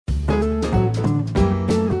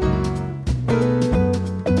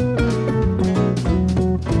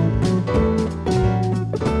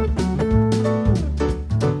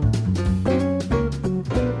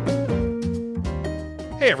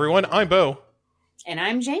everyone. I'm Bo. And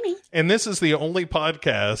I'm Jamie. And this is the only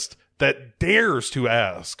podcast that dares to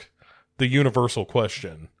ask the universal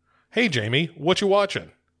question. Hey, Jamie, what you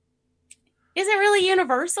watching? Is it really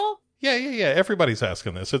universal? Yeah. Everybody's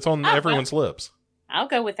asking this. It's on everyone's lips. I'll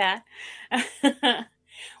go with that.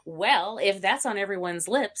 Well, if that's on everyone's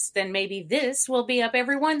lips, then maybe this will be up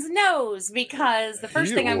everyone's nose, because the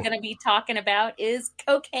first thing I'm going to be talking about is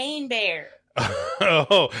Cocaine Bear.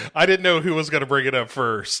 Oh, I didn't know who was going to bring it up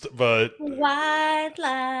first, but White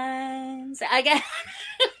lines. I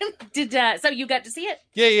got. So you got to see it?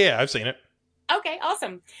 Yeah, I've seen it. Okay,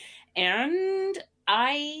 awesome. And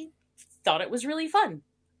I thought it was really fun.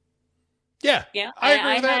 Yeah, I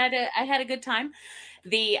agree with that. I had a good time.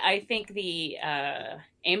 I think the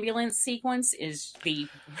ambulance sequence is the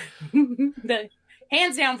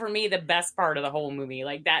hands down for me the best part of the whole movie.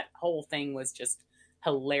 Like, that whole thing was just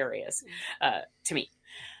hilarious to me.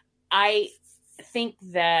 I think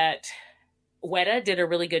that Whatcha did a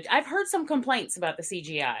really good. I've heard some complaints about the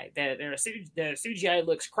CGI. The CGI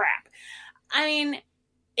looks crap. I mean,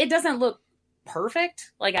 it doesn't look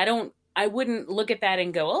perfect. Like, I wouldn't look at that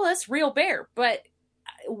and go, "Oh, that's real bear." But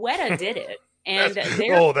Whatcha did it. And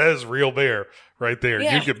that is real bear right there.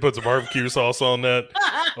 Yeah. You could put some barbecue sauce on that.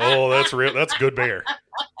 Oh, that's real. That's good bear.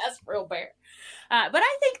 That's real bear. But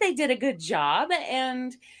I think they did a good job.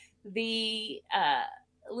 And the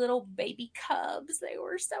little baby cubs, they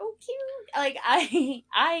were so cute. Like,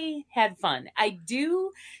 I had fun. I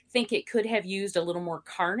do think it could have used a little more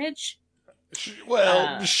carnage.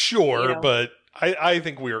 Well, sure, but I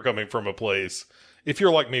think we are coming from a place, if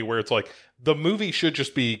you're like me, where it's like, the movie should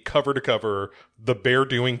just be cover to cover the bear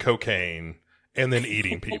doing cocaine and then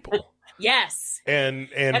eating people. Yes. And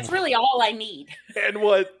that's really all I need. And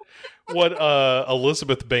what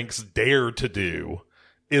Elizabeth Banks dared to do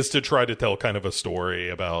is to try to tell kind of a story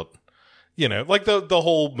about, like the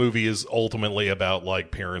whole movie is ultimately about like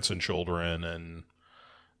parents and children and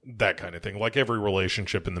that kind of thing. Like, every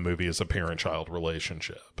relationship in the movie is a parent-child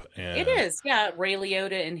relationship. And it is. Yeah. Ray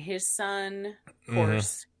Liotta and his son, of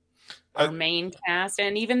course. Our main cast,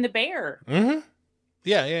 and even the bear. Mm-hmm.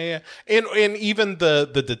 Yeah. And even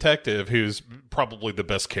the detective, who's probably the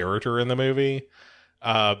best character in the movie.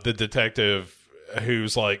 The detective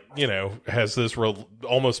who's like, has this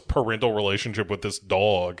almost parental relationship with this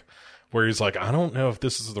dog, where he's like, I don't know if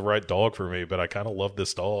this is the right dog for me, but I kind of love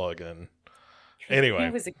this dog. And anyway,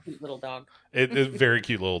 he was a cute little dog. It's a very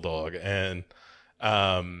cute little dog. And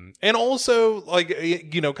also, like,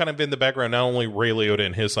 kind of in the background, not only Ray Liotta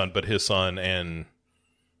and his son, but his son and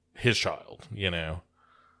his child,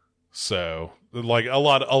 So, like, a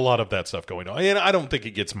lot of that stuff going on. And I don't think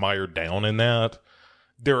it gets mired down in that.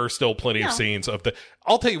 There are still plenty of scenes of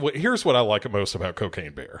I'll tell you what, here's what I like most about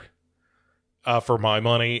Cocaine Bear. For my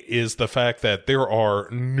money, is the fact that there are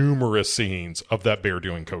numerous scenes of that bear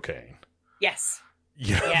doing cocaine. Yes.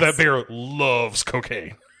 Yeah, yes. That bear loves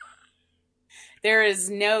cocaine. There is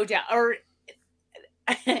no doubt,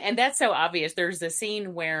 and that's so obvious. There's a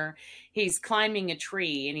scene where he's climbing a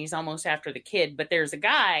tree and he's almost after the kid, but there's a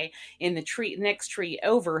guy in the next tree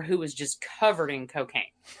over who is just covered in cocaine.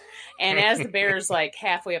 And as the bear's like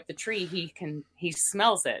halfway up the tree, he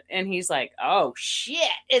smells it, and he's like, "Oh shit!"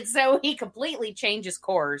 And so he completely changes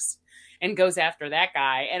course and goes after that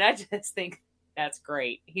guy. And I just think that's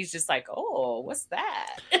great. He's just like, "Oh, what's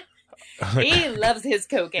that?" He loves his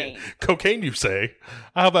cocaine. Cocaine, you say?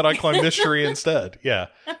 How about I climb this tree instead? Yeah.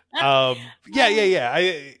 Yeah.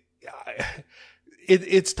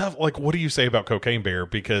 It's tough. Like, what do you say about Cocaine Bear?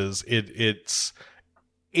 Because it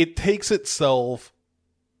takes itself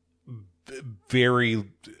very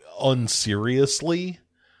unseriously.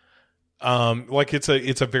 Like, it's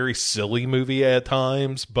a very silly movie at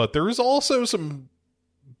times, but there is also some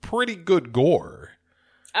pretty good gore.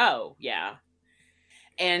 Oh, yeah.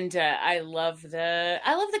 And I love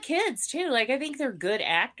the kids too. Like, I think they're good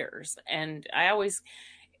actors, and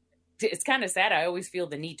it's kind of sad. I always feel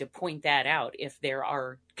the need to point that out if there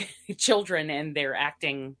are children and they're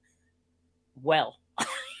acting well,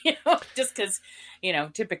 just because,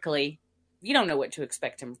 typically you don't know what to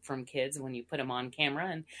expect from kids when you put them on camera.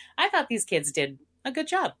 And I thought these kids did a good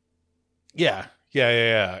job. Yeah.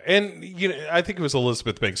 And, I think it was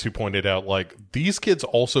Elizabeth Banks who pointed out, like, these kids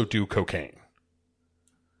also do cocaine.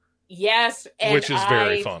 Yes. And which is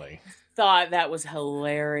very funny. Thought that was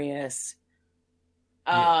hilarious.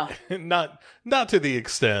 Not to the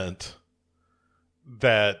extent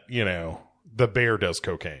that, the bear does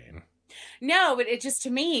cocaine. No, but to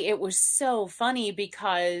me, it was so funny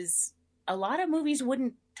because a lot of movies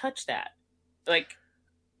wouldn't touch that. Like,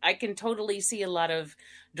 I can totally see a lot of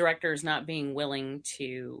directors not being willing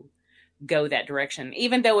to go that direction,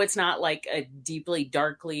 even though it's not like a deeply,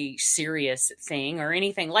 darkly serious thing or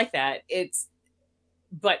anything like that.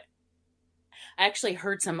 But I actually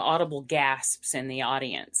heard some audible gasps in the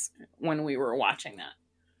audience when we were watching that.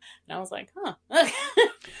 And I was like, huh.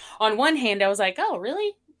 On one hand, I was like, oh,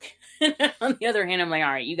 really? On the other hand, I'm like, all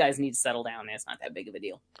right, you guys need to settle down. It's not that big of a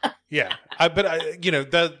deal. Yeah.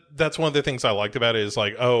 That's one of the things I liked about it is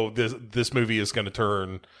like, oh, this movie is going to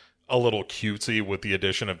turn a little cutesy with the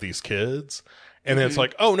addition of these kids. And then it's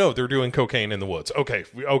like, oh no, they're doing cocaine in the woods. Okay,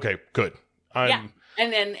 good. Yeah.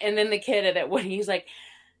 And then the kid at that one, he's like,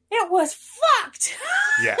 it was fucked.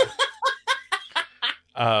 Yeah.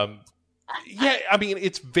 Yeah, I mean,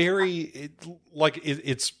 it's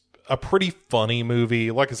it's a pretty funny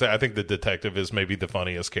movie. Like I said, I think the detective is maybe the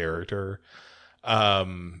funniest character.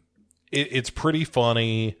 It's pretty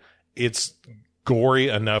funny. It's gory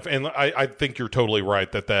enough. And I think you're totally right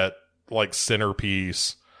that like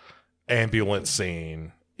centerpiece ambulance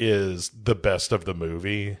scene is the best of the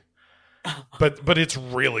movie. But it's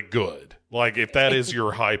really good. Like if that is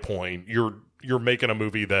your high point, you're making a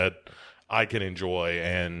movie that I can enjoy.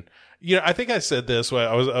 And I think I said this.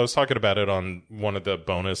 I was talking about it on one of the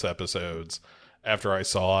bonus episodes after I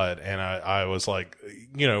saw it, and I was like,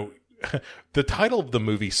 the title of the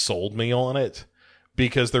movie sold me on it,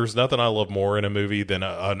 because there's nothing I love more in a movie than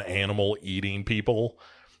an animal eating people.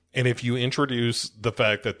 And if you introduce the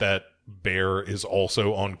fact that bear is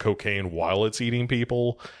also on cocaine while it's eating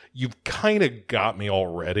people, you've kind of got me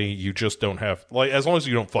already. You just don't have, like, as long as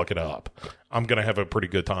you don't fuck it up, I'm going to have a pretty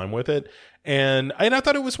good time with it. And I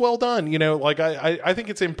thought it was well done. Like I think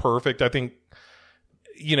it's imperfect. I think,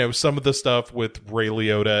 some of the stuff with Ray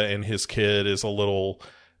Liotta and his kid is a little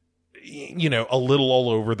all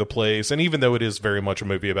over the place. And even though it is very much a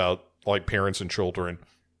movie about like parents and children,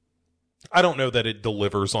 I don't know that it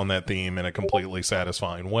delivers on that theme in a completely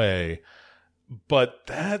satisfying way. But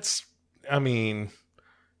that's,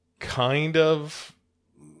 kind of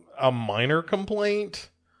a minor complaint.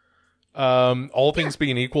 All things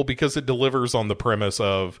being equal, because it delivers on the premise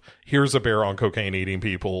of here's a bear on cocaine eating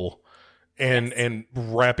people, and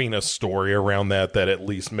wrapping a story around that at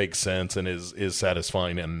least makes sense and is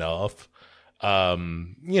satisfying enough. I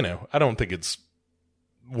don't think it's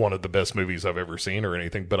one of the best movies I've ever seen or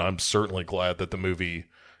anything, but I'm certainly glad that the movie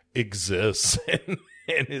exists and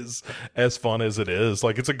is as fun as it is.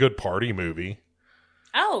 Like, it's a good party movie.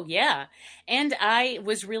 Oh yeah. And I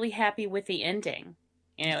was really happy with the ending.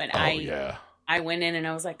 I went in and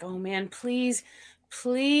I was like, oh man, please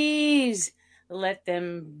let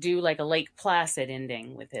them do like a Lake Placid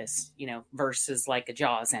ending with this, versus like a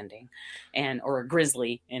Jaws ending or a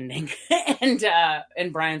Grizzly ending.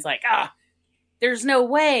 And Brian's like, there's no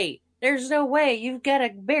way. You've got a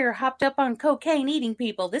bear hopped up on cocaine eating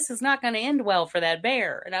people. This is not going to end well for that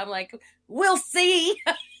bear. And I'm like, we'll see.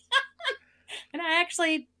 And I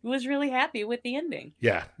actually was really happy with the ending.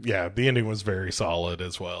 Yeah. The ending was very solid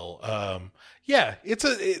as well. It's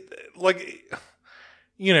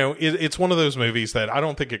it's one of those movies that I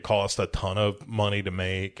don't think it cost a ton of money to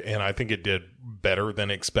make, and I think it did better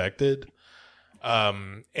than expected.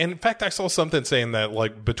 And in fact, I saw something saying that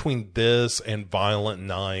like between this and Violent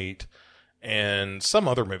Night and some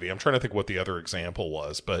other movie, I'm trying to think what the other example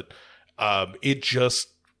was, but it just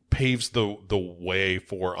paves the way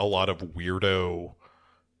for a lot of weirdo,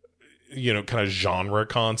 kind of genre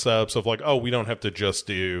concepts of like, oh, we don't have to just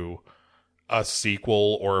do a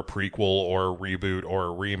sequel or a prequel or a reboot or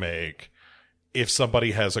a remake. If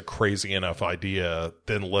somebody has a crazy enough idea,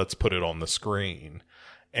 then let's put it on the screen.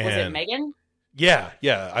 And was it Megan? Yeah.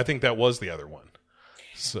 I think that was the other one.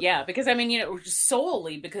 So. Yeah, because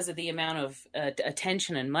solely because of the amount of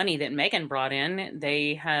attention and money that Megan brought in,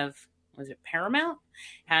 they have, was it Paramount,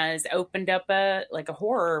 has opened up a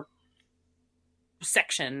horror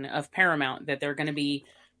section of Paramount that they're going to be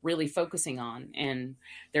really focusing on, and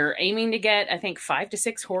they're aiming to get, I think, 5 to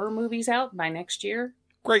 6 horror movies out by next year.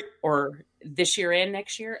 Great. Or this year and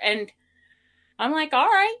next year. And I'm like, all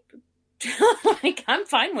right. Like, I'm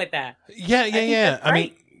fine with that. Yeah. I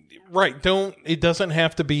mean, right. It doesn't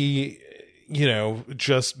have to be,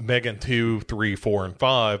 just Megan 2, 3, 4, and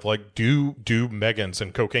 5. Like, do Megans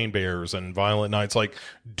and Cocaine Bears and Violent Nights. Like,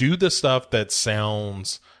 do the stuff that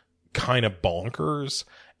sounds kind of bonkers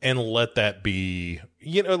and let that be,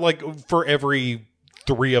 like, for every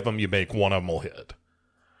 3 of them you make, 1 of them will hit.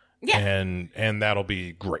 Yeah. And that'll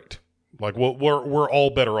be great. Like, we're all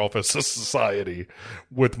better off as a society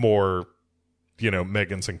with more,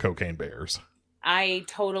 Megans and Cocaine Bears. I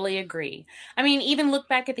totally agree. I mean, even look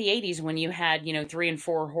back at the 80s when you had, 3 and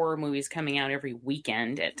 4 horror movies coming out every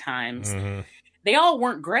weekend at times. Mm-hmm. They all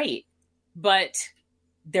weren't great, but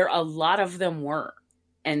a lot of them were.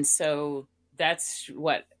 And so that's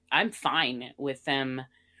what I'm fine with them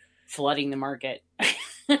flooding the market.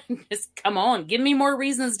 Just come on, give me more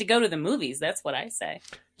reasons to go to the movies. That's what I say.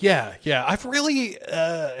 Yeah. I've really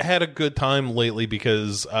had a good time lately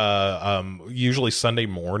because usually Sunday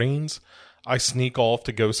mornings I sneak off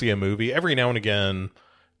to go see a movie. Every now and again,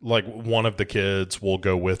 like one of the kids will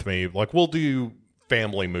go with me. Like we'll do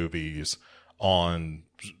family movies on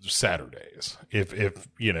Saturdays. If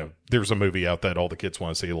you know, there's a movie out that all the kids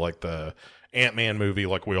want to see, like the Ant-Man movie,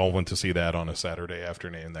 like we all went to see that on a Saturday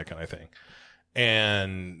afternoon, that kind of thing.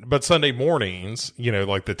 But Sunday mornings, you know,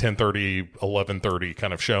 like the 10:30, 11:30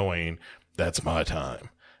 kind of showing, that's my time.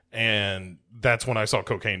 And that's when I saw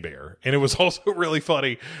Cocaine Bear. And it was also really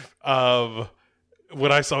funny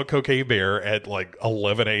when I saw Cocaine Bear at like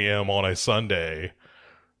 11 a.m. on a Sunday.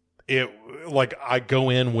 It like I go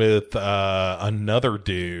in with another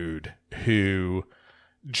dude who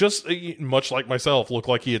just much like myself looked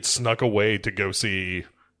like he had snuck away to go see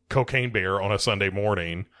Cocaine Bear on a Sunday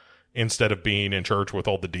morning instead of being in church with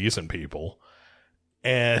all the decent people.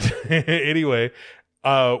 And anyway,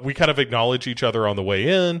 we kind of acknowledged each other on the way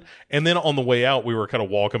in, and then on the way out we were kind of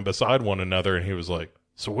walking beside one another, and he was like,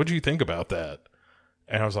 "So what do you think about that?"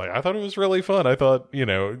 And I was like, I thought it was really fun. I thought, you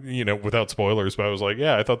know, without spoilers, but I was like,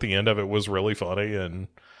 yeah, I thought the end of it was really funny. And,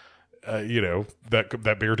 you know,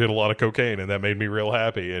 that bear did a lot of cocaine and that made me real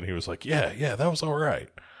happy. And he was like, yeah, that was all right.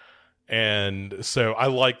 And so I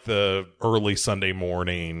like the early Sunday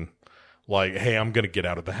morning, like, hey, I'm going to get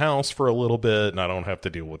out of the house for a little bit and I don't have to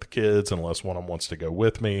deal with the kids unless one of them wants to go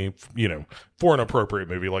with me, you know, for an appropriate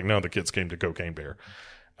movie. Like, none of the kids came to Cocaine Bear,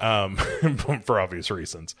 for obvious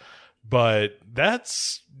reasons. But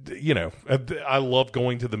that's, you know, I love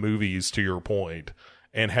going to the movies, to your point,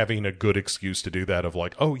 and having a good excuse to do that of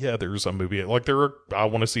like, oh yeah, there's a movie. Like I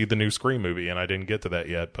want to see the new Scream movie and I didn't get to that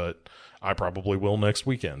yet, but I probably will next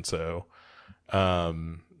weekend. So,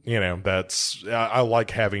 you know, I like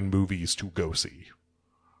having movies to go see.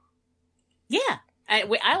 Yeah.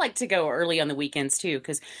 I like to go early on the weekends too,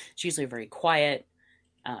 because it's usually very quiet.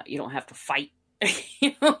 You don't have to fight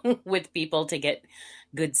with people to get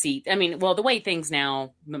good seat. I mean, well, the way things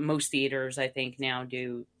now, most theaters, I think now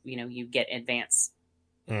do, you know, you get advance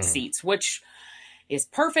seats, which is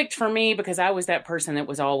perfect for me because I was that person that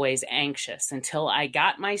was always anxious. Until I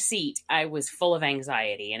got my seat, I was full of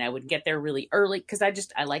anxiety and I would get there really early because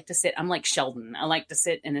I like to sit. I'm like Sheldon. I like to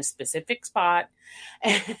sit in a specific spot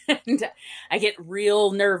and I get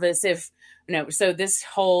real nervous if, you know, so this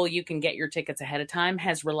whole you can get your tickets ahead of time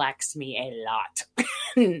has relaxed me a lot.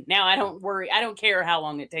 Now I don't worry. I don't care how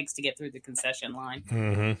long it takes to get through the concession line.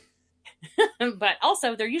 Mm-hmm. But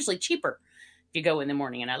also they're usually cheaper if you go in the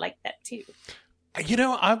morning, and I like that too. You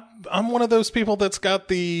know, I'm one of those people that's got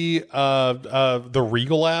the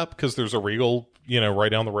Regal app because there's a Regal, you know,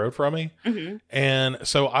 right down the road from me. Mm-hmm. And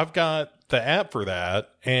so I've got the app for that.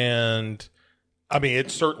 And I mean,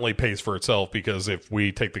 it certainly pays for itself because if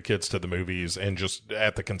we take the kids to the movies and just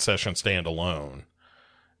at the concession stand alone,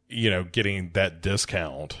 you know, getting that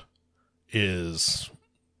discount is,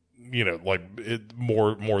 you know, like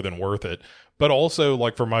more than worth it. But also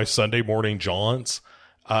like for my Sunday morning jaunts,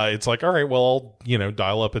 it's like, all right, well, I'll, you know,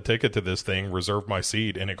 dial up a ticket to this thing, reserve my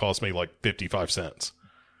seat, and it cost me like 55 cents.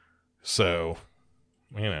 So,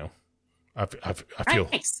 you know, I feel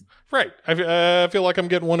nice. Right. I feel like I'm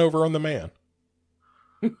getting one over on the man,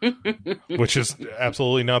 which is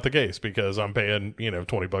absolutely not the case because I'm paying, you know,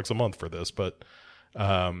 $20 a month for this. But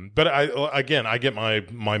I get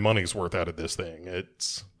my money's worth out of this thing.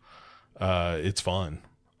 It's fun.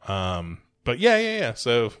 But yeah.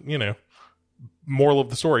 So, you know, moral of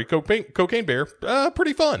the story, Cocaine Bear,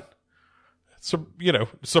 pretty fun. So, you know,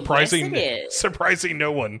 surprising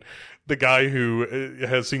no one, the guy who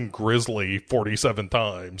has seen Grizzly 47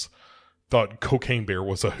 times thought Cocaine Bear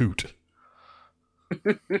was a hoot.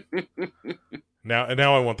 Now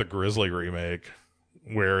I want the Grizzly remake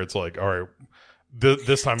where it's like, all right,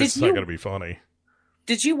 this time it's not going to be funny.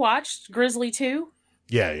 Did you watch Grizzly 2?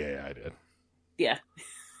 Yeah, I did. Yeah.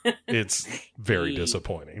 It's very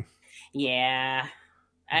disappointing. Yeah.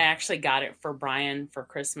 I actually got it for Brian for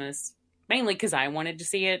Christmas, mainly because I wanted to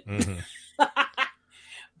see it. Mm-hmm.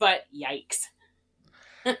 But yikes.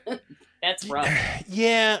 That's rough.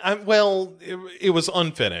 Yeah, it was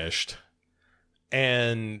unfinished.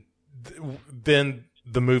 And then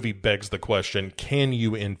the movie begs the question, can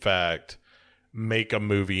you in fact make a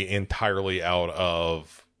movie entirely out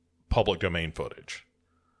of public domain footage?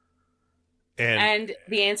 And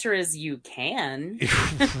the answer is you can.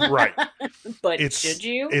 Right. But should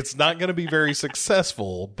you? It's not going to be very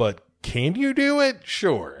successful, but can you do it?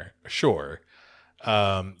 Sure.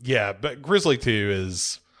 Yeah, but Grizzly 2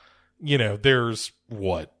 is, there's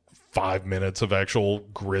 5 minutes of actual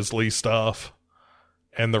Grizzly stuff,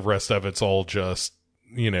 and the rest of it's all just,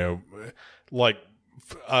 like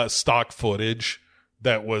stock footage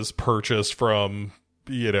that was purchased from,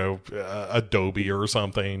 Adobe or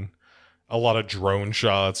something. A lot of drone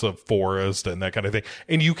shots of forest and that kind of thing.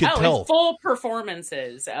 And you can tell. And full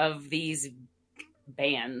performances of these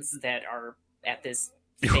bands that are at this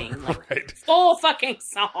thing. Like, right. Full fucking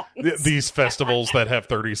songs. These festivals that have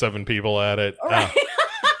 37 people at it. Right.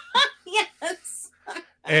 Yes.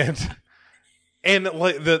 And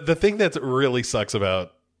like the thing that really sucks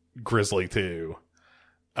about Grizzly 2,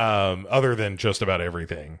 other than just about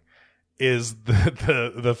everything, is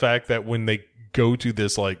the fact that when they go to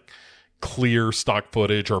this like clear stock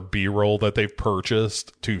footage or B-roll that they've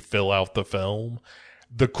purchased to fill out the film,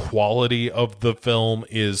 the quality of the film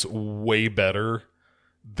is way better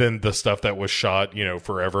than the stuff that was shot,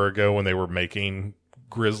 forever ago when they were making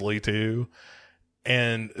Grizzly 2.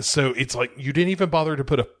 And so it's like you didn't even bother to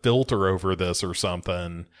put a filter over this or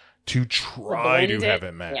something to try to have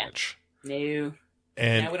it match. Yeah. No.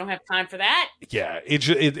 And we don't have time for that. Yeah,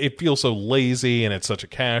 it feels so lazy, and it's such a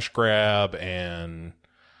cash grab, and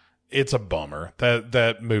it's a bummer.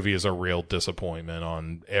 That movie is a real disappointment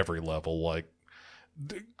on every level. Like,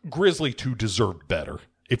 Grizzly 2 deserved better.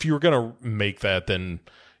 If you were going to make that, then,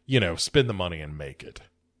 spend the money and make it.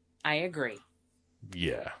 I agree.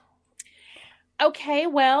 Yeah. Okay,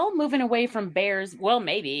 well, moving away from bears. Well,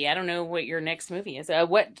 maybe I don't know what your next movie is.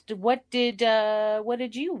 What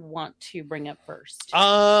did you want to bring up first?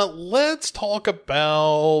 Let's talk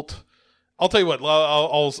about. I'll tell you what.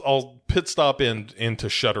 I'll pit stop into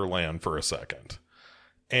Shutterland for a second,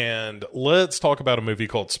 and let's talk about a movie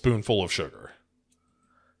called Spoonful of Sugar,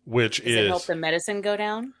 which Does it help the medicine go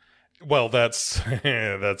down? Well, that's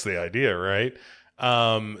that's the idea, right?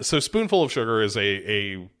 So Spoonful of Sugar is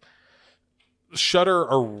a Shudder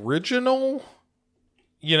original,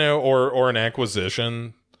 or an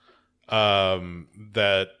acquisition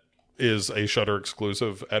that is a Shudder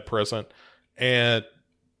exclusive at present. And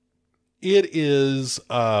it is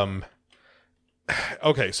okay,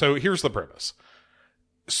 so here's the premise.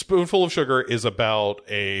 Spoonful of Sugar is about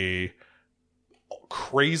a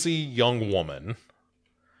crazy young woman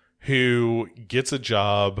who gets a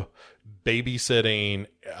job babysitting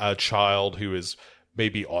a child who is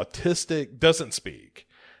maybe autistic, doesn't speak,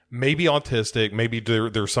 maybe autistic, maybe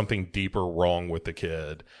there's something deeper wrong with the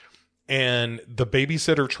kid. And the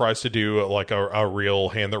babysitter tries to do like a real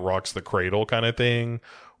hand that rocks the cradle kind of thing,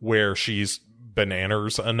 where she's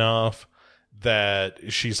bananas enough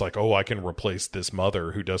that she's like, oh, I can replace this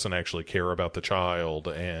mother who doesn't actually care about the child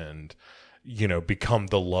and, become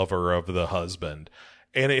the lover of the husband.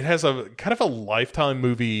 And it has a kind of a Lifetime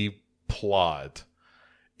movie plot,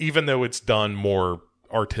 even though it's done more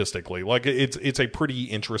artistically. Like, it's a pretty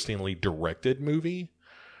interestingly directed movie.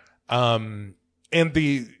 And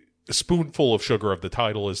the spoonful of sugar of the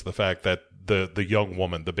title is the fact that the young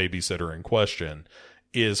woman, the babysitter in question,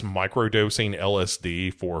 is microdosing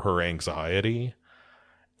LSD for her anxiety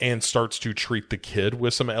and starts to treat the kid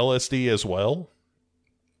with some LSD as well.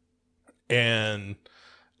 And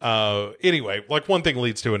anyway, like, one thing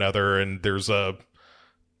leads to another, and there's a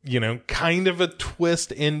kind of a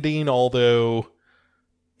twist ending, although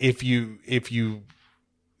if you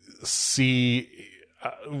see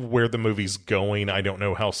where the movie's going, I don't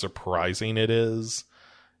know how surprising it is.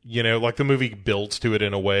 Like, the movie builds to it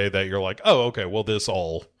in a way that you're like, oh, okay, well, this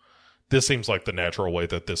seems like the natural way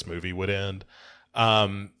that this movie would end.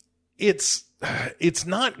 It's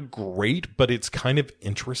not great, but it's kind of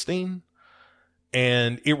interesting.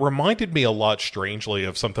 And it reminded me a lot, strangely,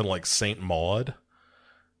 of something like Saint Maud.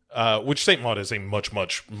 Which Saint Maud is a much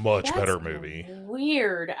better movie.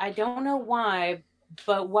 Weird. I don't know why,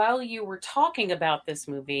 but while you were talking about this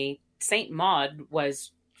movie, Saint Maud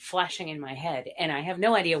was flashing in my head, and I have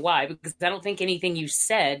no idea why, because I don't think anything you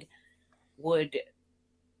said would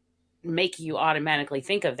make you automatically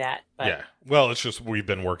think of that. But yeah. Well, it's just we've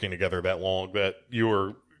been working together that long that you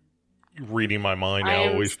were reading my mind now. I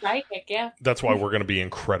am psychic, yeah. That's why we're going to be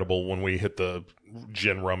incredible when we hit the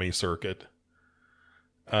gin rummy circuit.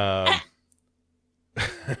 But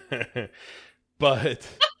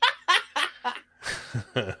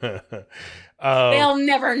they'll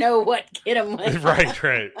never know what get them with.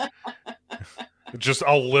 right. Just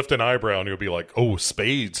I'll lift an eyebrow and you'll be like, oh,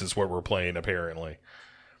 spades is what we're playing apparently.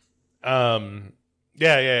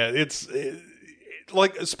 It's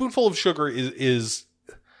like a Spoonful of Sugar is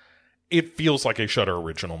it feels like a Shudder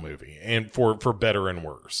original movie, and for better and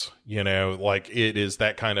worse, you know, like it is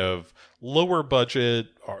that kind of lower budget,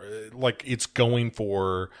 or like it's going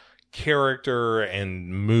for character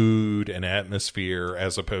and mood and atmosphere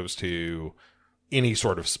as opposed to any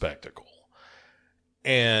sort of spectacle.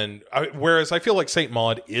 And whereas I feel like Saint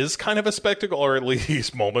Maud is kind of a spectacle, or at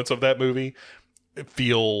least moments of that movie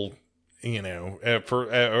feel, you know, at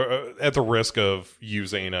the risk of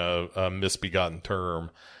using a misbegotten term,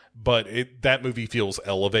 but that movie feels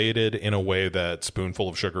elevated in a way that Spoonful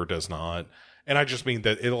of Sugar does not. And I just mean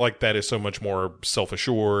that that is so much more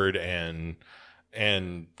self-assured and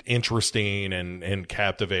interesting and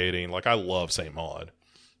captivating. Like, I love Saint Maud.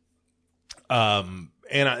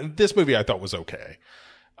 This movie I thought was okay.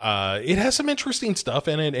 It has some interesting stuff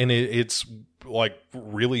in it, and it's like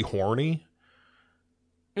really horny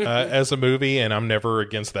as a movie, and I'm never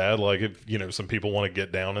against that. Like, if, you know, some people want to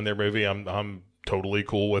get down in their movie, I'm totally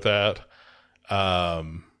cool with that.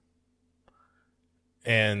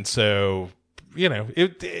 And so, you know,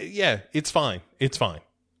 it's fine. It's fine.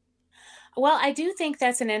 Well, I do think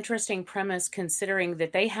that's an interesting premise, considering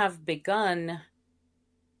that they have begun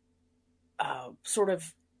sort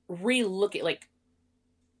of re-looking, like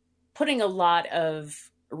putting a lot of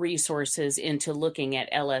resources into looking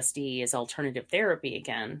at LSD as alternative therapy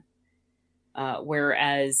again.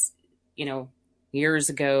 Whereas, you know, years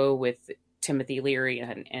ago with Timothy Leary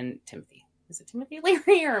and Timothy, is it Timothy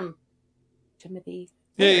Leary or Timothy?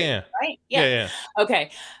 Leary, yeah. Right? Yeah.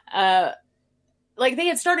 Okay. Like they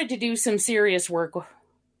had started to do some serious work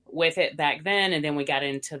with it back then. And then we got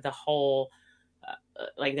into the whole,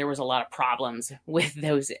 like there was a lot of problems with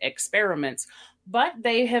those experiments, but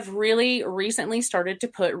they have really recently started to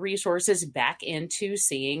put resources back into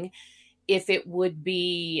seeing if it would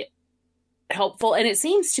be helpful. And it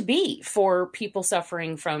seems to be for people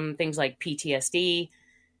suffering from things like PTSD.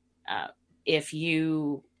 If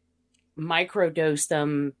you microdose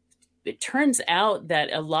them, it turns out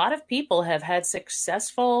that a lot of people have had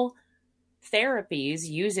successful therapies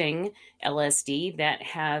using LSD that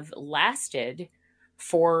have lasted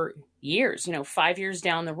for years. You know, 5 years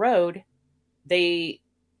down the road, they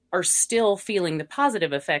are still feeling the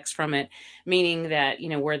positive effects from it, meaning that, you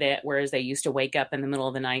know, whereas they used to wake up in the middle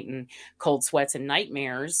of the night in cold sweats and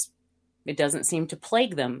nightmares, it doesn't seem to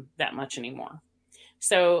plague them that much anymore.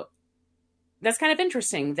 So that's kind of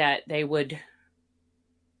interesting that they would,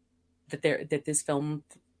 that this film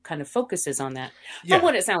kind of focuses on that, from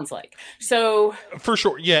what it sounds like. So for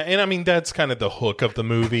sure. Yeah. And I mean, that's kind of the hook of the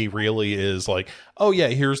movie, really, is like, oh yeah,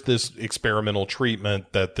 here's this experimental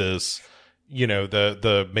treatment that this, you know,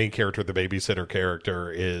 the main character, the babysitter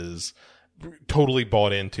character, is totally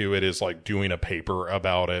bought into. It is like doing a paper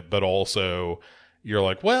about it, but also you're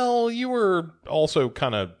like, well, you were also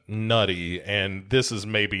kind of nutty, and this is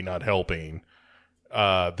maybe not helping.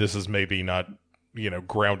 This is maybe not, you know,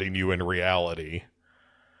 grounding you in reality.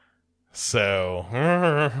 So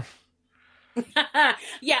yeah,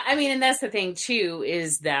 I mean, and that's the thing too,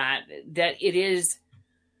 is that it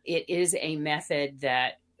is a method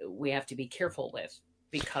that we have to be careful with,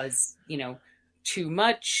 because, you know, too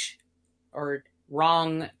much or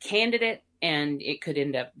wrong candidate and it could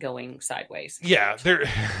end up going sideways. Yeah,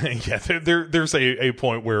 there's a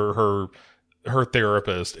point where her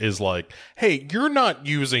therapist is like, hey, you're not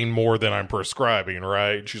using more than I'm prescribing,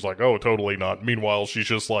 right? And she's like, oh, totally not. Meanwhile, she's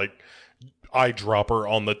just like eyedropper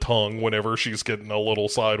on the tongue whenever she's getting a little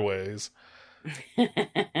sideways.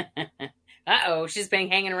 Uh-oh, she's been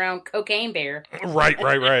hanging around Cocaine Bear. Right.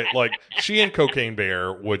 Like, she and Cocaine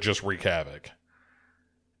Bear would just wreak havoc.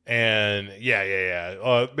 And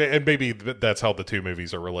yeah. And maybe that's how the two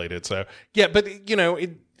movies are related. So yeah, but you know,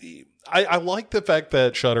 I like the fact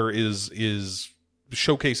that Shudder is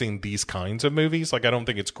showcasing these kinds of movies. Like, I don't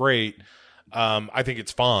think it's great. I think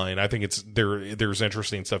it's fine. I think there's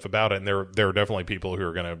interesting stuff about it, and there are definitely people who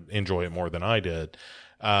are going to enjoy it more than I did.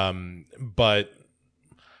 But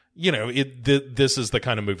you know, this is the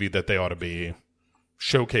kind of movie that they ought to be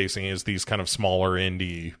showcasing, is these kind of smaller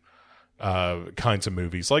indie kinds of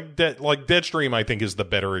movies. Like Deadstream, I think, is the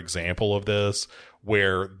better example of this,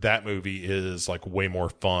 where that movie is like way more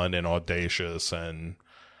fun and audacious and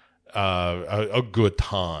a good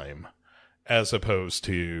time, as opposed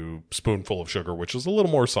to Spoonful of Sugar, which is a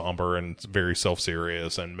little more somber and very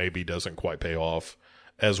self-serious and maybe doesn't quite pay off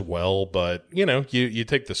as well. But, you know, you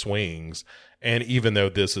take the swings. And even though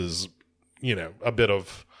this is, you know, a bit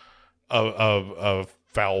of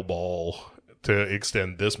foul ball, to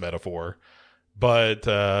extend this metaphor, but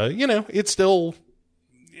you know, it's still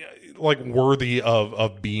like worthy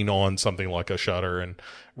of being on something like a Shudder. And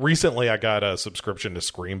recently I got a subscription to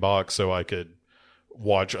Screambox so I could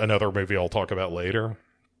watch another movie I'll talk about later.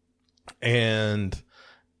 And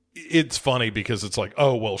it's funny because it's like,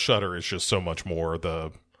 oh, well, Shudder is just so much more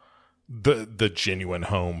the genuine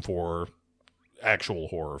home for actual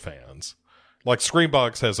horror fans. Like,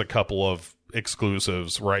 Screambox has a couple of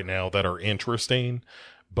exclusives right now that are interesting,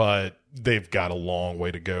 but they've got a long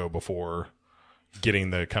way to go before getting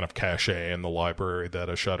the kind of cachet in the library that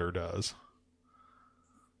a Shudder does.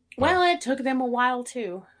 Well, it took them a while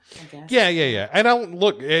too, I guess. Yeah. And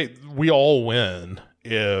we all win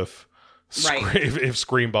if Right. if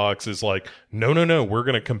Screambox is like, no, we're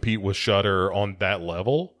going to compete with Shudder on that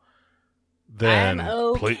level. Then I'm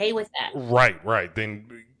okay with that. Right.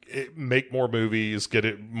 Then make more movies, get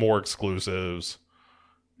it more exclusives.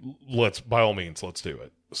 By all means, let's do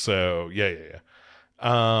it. So yeah.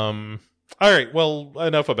 All right. Well,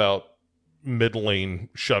 enough about middling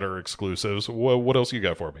Shudder exclusives. What else you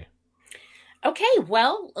got for me? Okay,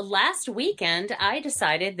 well, last weekend I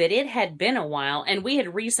decided that it had been a while, and we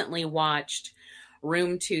had recently watched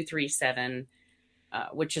Room 237,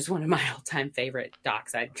 which is one of my all-time favorite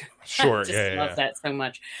docs. I Sure, just love that so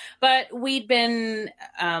much. But we'd been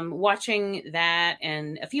watching that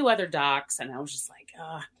and a few other docs, and I was just like,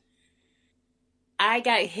 I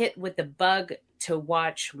got hit with the bug to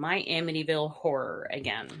watch my Amityville Horror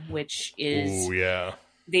again, which is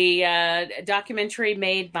the documentary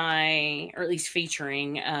made by, or at least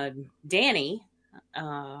featuring, Danny.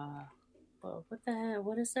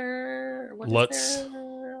 Lutz.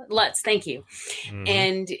 Lutz, thank you. Mm-hmm.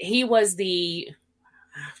 And he was the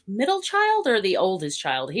middle child or the oldest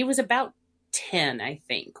child. He was about 10, I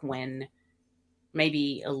think, when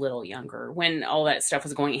maybe a little younger, when all that stuff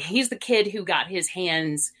was going. He's the kid who got his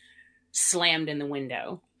hands slammed in the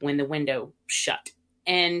window when the window shut.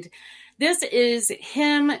 And this is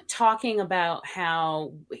him talking about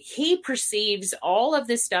how he perceives all of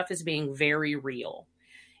this stuff as being very real.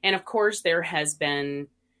 And of course, there has been,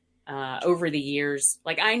 over the years,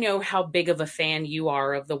 like, I know how big of a fan you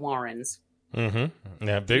are of the Warrens. Mm-hmm.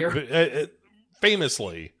 Yeah,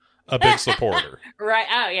 famously a big supporter. Right.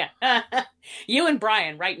 Oh, yeah. You and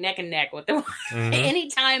Brian, right neck and neck with them. Mm-hmm.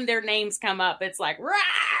 Anytime their names come up, it's like, rah!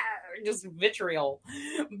 Just vitriol.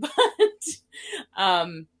 But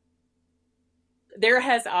there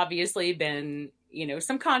has obviously been,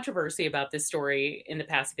 some controversy about this story in the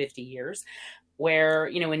past 50 years, where,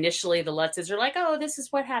 initially the Lutzes are like, oh, this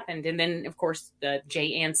is what happened. And then, of course, the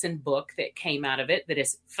Jay Anson book that came out of it that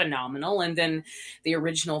is phenomenal. And then the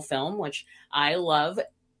original film, which I love.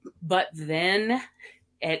 But then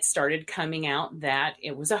it started coming out that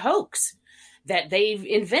it was a hoax, that they've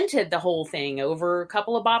invented the whole thing over a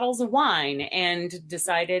couple of bottles of wine and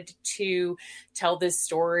decided to tell this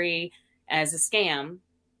story as a scam.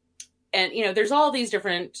 And, there's all these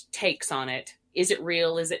different takes on it. Is it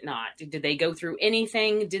real? Is it not? Did they go through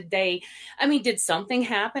anything? Did something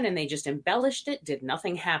happen and they just embellished it? Did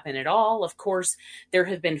nothing happen at all? Of course, there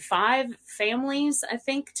have been 5 families, I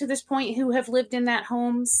think, to this point who have lived in that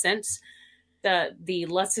home since the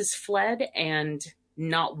Lutzes fled, and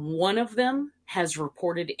not one of them has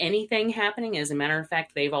reported anything happening. As a matter of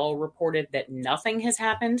fact, they've all reported that nothing has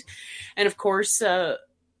happened. And of course,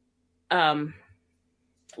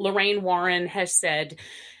 Lorraine Warren has said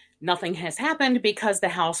nothing has happened because the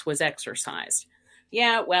house was exorcised.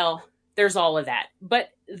 Yeah, well, there's all of that.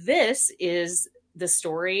 But this is the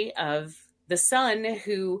story of the son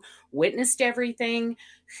who witnessed everything,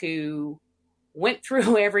 who went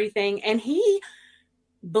through everything, and he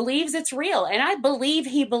believes it's real. And I believe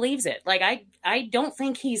he believes it. Like, I don't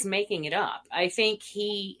think he's making it up. I think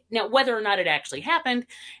now, whether or not it actually happened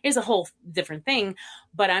is a whole different thing,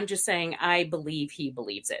 but I'm just saying I believe he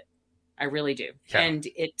believes it. I really do. Yeah. And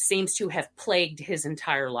it seems to have plagued his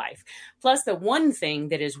entire life. Plus, the one thing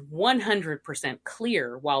that is 100%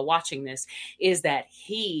 clear while watching this is that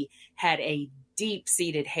he had a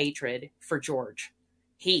deep-seated hatred for George.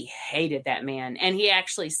 He hated that man. And he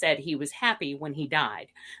actually said he was happy when he died.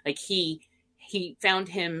 Like, he found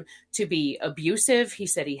him to be abusive. He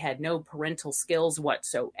said he had no parental skills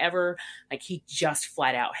whatsoever. Like, he just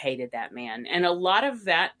flat out hated that man. And a lot of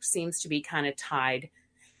that seems to be kind of tied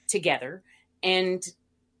together. And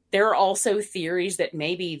there are also theories that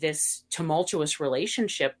maybe this tumultuous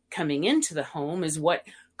relationship coming into the home is what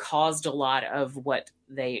caused a lot of what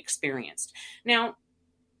they experienced. Now,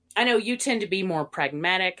 I know you tend to be more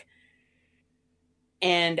pragmatic,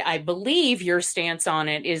 and I believe your stance on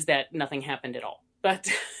it is that nothing happened at all.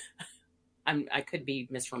 But I could be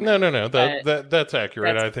misremembering. No. That's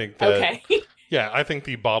accurate. I think that. Okay. Yeah, I think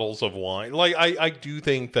the bottles of wine. Like, I do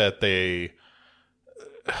think that they,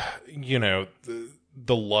 the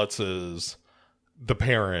Lutzes, the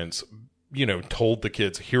parents, told the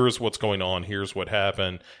kids, here's what's going on, here's what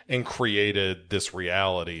happened, and created this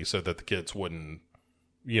reality so that the kids wouldn't,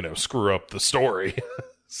 screw up the story.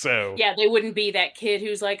 So yeah, they wouldn't be that kid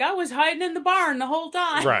who's like, I was hiding in the barn the whole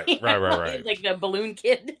time. Right. Like the balloon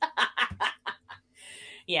kid.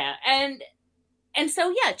 Yeah. And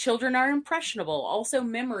so, yeah, children are impressionable. Also,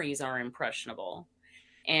 memories are impressionable.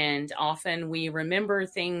 And often we remember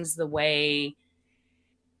things the way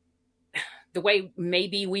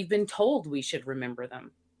maybe we've been told we should remember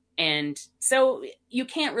them. And so you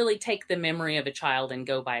can't really take the memory of a child and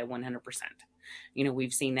go by it 100%.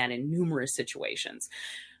 We've seen that in numerous situations.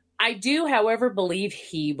 I do, however, believe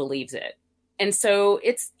he believes it. And so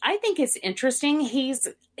I think it's interesting.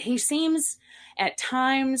 He seems at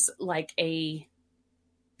times like a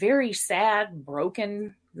very sad,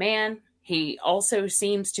 broken man. He also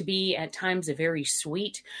seems to be at times a very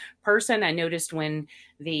sweet person. I noticed when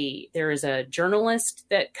there is a journalist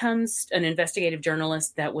an investigative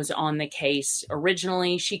journalist that was on the case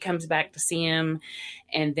originally. She comes back to see him,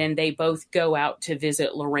 and then they both go out to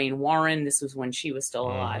visit Lorraine Warren. This was when she was still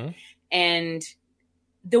alive. And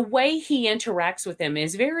the way he interacts with them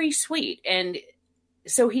is very sweet. And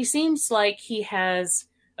so he seems like he has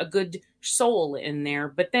a good soul in there,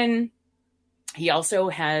 but then he also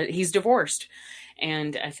he's divorced.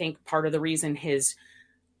 And I think part of the reason his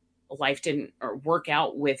life didn't work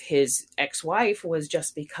out with his ex-wife was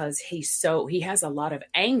just because he has a lot of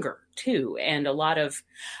anger too. And a lot of,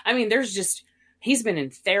 he's been in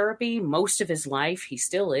therapy most of his life. He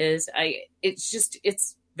still is.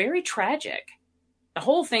 It's very tragic. The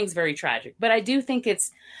whole thing's very tragic, but I do think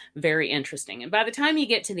it's very interesting. And by the time you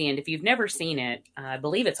get to the end, if you've never seen it, I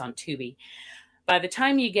believe it's on Tubi. By the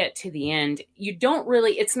time you get to the end,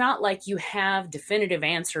 it's not like you have definitive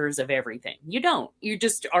answers of everything. You don't. You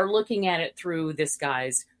just are looking at it through this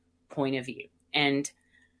guy's point of view. And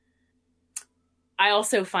I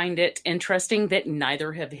also find it interesting that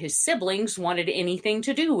neither of his siblings wanted anything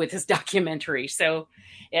to do with this documentary. So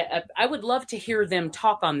I would love to hear them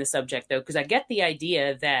talk on the subject, though, because I get the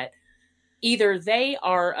idea that either they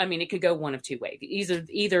are, it could go one of two ways.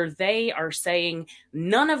 Either they are saying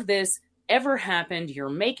none of this ever happened, you're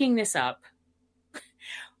making this up,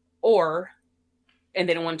 and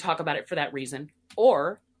they don't want to talk about it for that reason,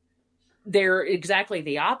 or they're exactly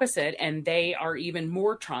the opposite and they are even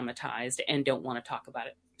more traumatized and don't want to talk about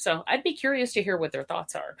it. So I'd be curious to hear what their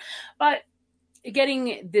thoughts are. But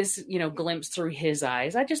getting this, glimpse through his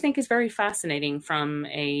eyes, I just think is very fascinating from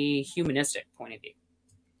a humanistic point of view.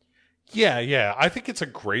 Yeah. I think it's a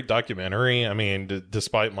great documentary.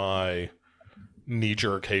 Despite my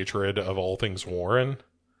knee-jerk hatred of all things Warren,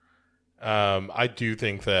 I do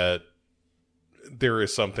think that there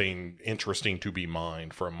is something interesting to be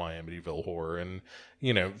mined from my Amityville Horror. And,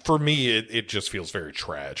 for me, it just feels very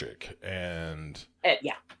tragic. And that's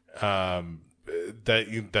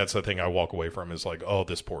the thing I walk away from is like, oh,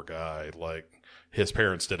 this poor guy, like his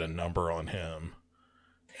parents did a number on him.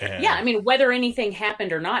 And, whether anything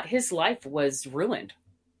happened or not, his life was ruined.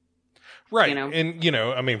 Right.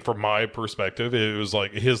 And, from my perspective, it was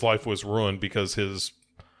like his life was ruined because his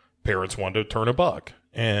parents wanted to turn a buck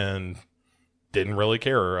and didn't really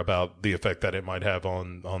care about the effect that it might have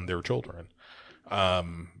on their children.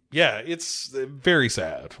 It's very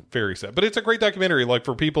sad, but it's a great documentary. Like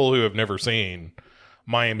for people who have never seen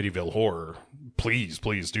My Amityville Horror, please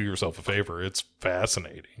do yourself a favor. It's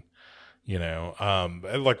fascinating.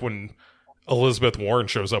 Like when Elizabeth Warren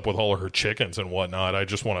shows up with all of her chickens and whatnot, I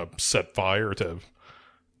just want to set fire to,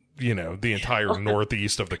 the entire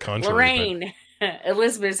northeast of the country. Lorraine.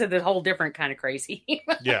 Elizabeth is a whole different kind of crazy.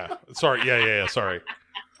 Yeah. Sorry. Yeah. Sorry.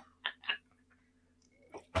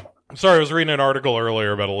 I was reading an article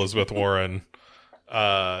earlier about Elizabeth Warren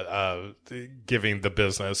giving the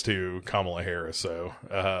business to Kamala Harris. So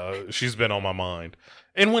she's been on my mind.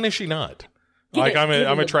 And when is she not?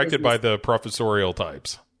 I'm attracted by the professorial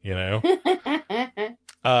types,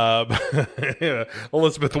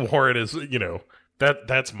 Elizabeth Warren is,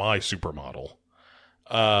 that's my supermodel.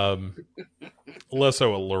 Less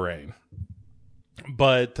so Lorraine.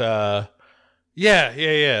 But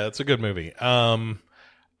it's a good movie. So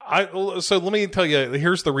let me tell you,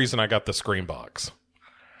 here's the reason I got the Scream box.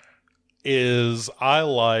 Is I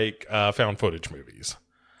like found footage movies.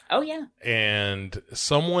 Oh yeah. And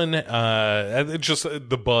someone just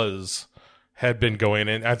the buzz had been going,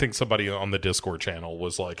 and I think somebody on the Discord channel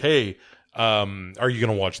was like, "Hey, are you going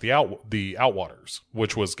to watch the Outwaters?"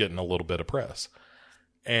 which was getting a little bit of press.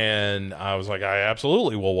 And I was like, I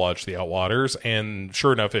absolutely will watch the Outwaters. And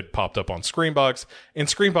sure enough, it popped up on Screambox. And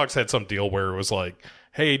Screambox had some deal where it was like,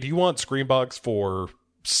 hey, do you want Screambox for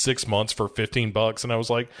 6 months for $15, and I was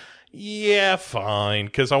like, yeah, fine,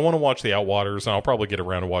 because I want to watch The Outwaters, and I'll probably get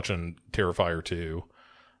around to watching Terrifier 2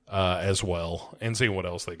 as well, and see what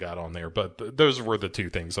else they got on there. But those were the two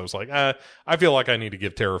things. I was like, I feel like I need to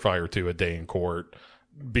give Terrifier 2 a day in court,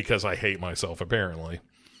 because I hate myself, apparently.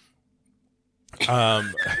 But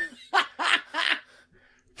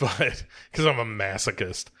because I'm a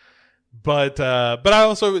masochist. But I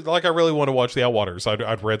also, like, I really want to watch The Outwaters.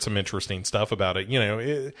 I'd read some interesting stuff about it. You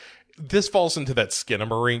know, this falls into that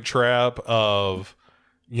Skinamarink trap of,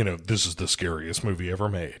 you know, this is the scariest movie ever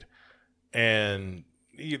made. And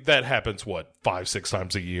that happens, 5-6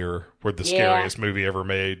 times a year, where the scariest movie ever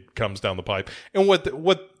made comes down the pipe. And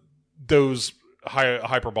what those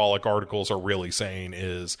hyperbolic articles are really saying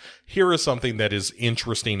is, here is something that is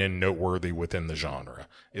interesting and noteworthy within the genre,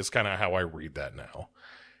 is kind of how I read that now.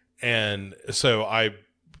 And so I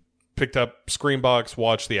picked up Screambox,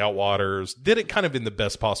 watched The Outwaters, did it kind of in the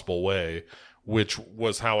best possible way, which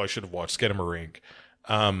was how I should have watched Skinamarink.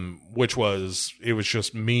 Which was, it was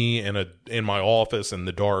just me in my office in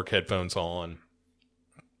the dark, headphones on.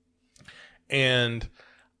 And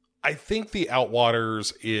I think The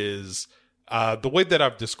Outwaters is, the way that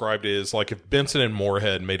I've described it is like if Benson and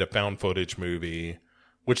Moorhead made a found footage movie,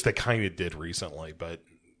 which they kind of did recently, but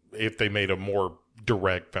if they made a more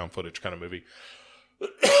direct found footage kind of movie,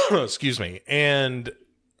 excuse me, and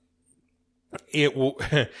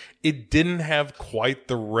it didn't have quite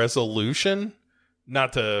the resolution.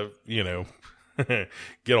 Not to, you know,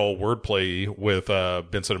 get all wordplay with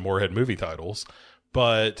Benson and Moorhead movie titles,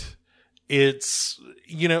 but it's,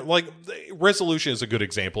 you know, like, Resolution is a good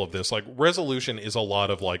example of this. Like, Resolution is a lot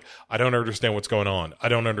of like, I don't understand what's going on. I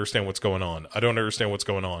don't understand what's going on. I don't understand what's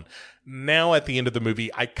going on. Now at the end of the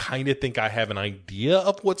movie, I kind of think I have an idea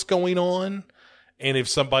of what's going on. And if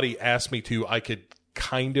somebody asked me to, I could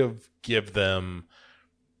kind of give them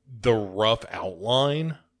the rough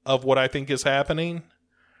outline of what I think is happening.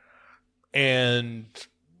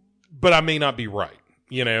 But I may not be right.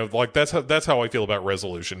 You know, like, that's how I feel about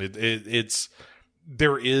Resolution. It's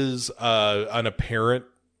there is an apparent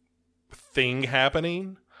thing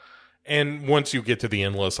happening, and once you get to the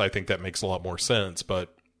endless, I think that makes a lot more sense.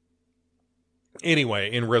 But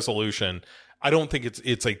anyway, in Resolution, I don't think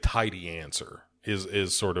it's a tidy answer,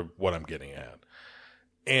 is sort of what I'm getting at.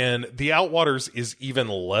 And The Outwaters is even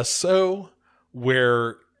less so,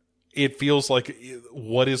 where it feels like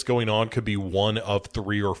what is going on could be one of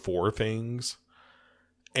 3 or 4 things.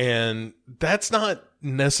 And that's not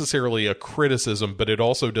necessarily a criticism, but it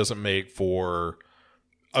also doesn't make for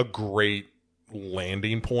a great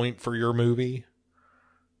landing point for your movie.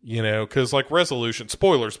 You know, because like Resolution,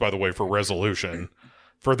 spoilers, by the way, for Resolution,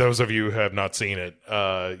 for those of you who have not seen it,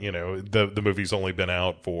 you know, the movie's only been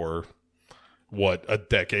out for, a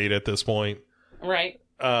decade at this point. Right.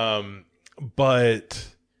 But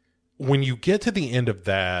when you get to the end of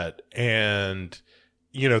that, and,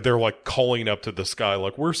 you know, they're like calling up to the sky,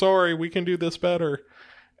 like, we're sorry, we can do this better.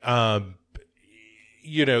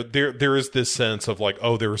 You know, there is this sense of like,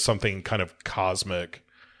 oh, there's something kind of cosmic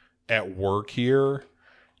at work here.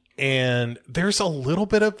 And there's a little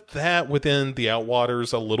bit of that within The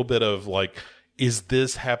Outwaters, a little bit of like, is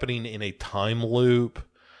this happening in a time loop?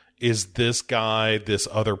 Is this guy this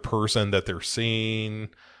other person that they're seeing?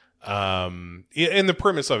 And the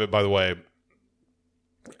premise of it, by the way,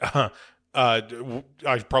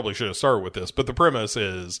 I probably should have started with this, but the premise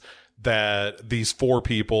is that these 4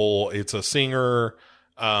 people, it's a singer,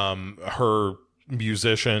 her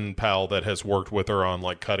musician pal that has worked with her on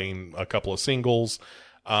like cutting a couple of singles,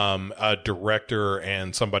 a director,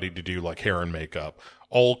 and somebody to do like hair and makeup,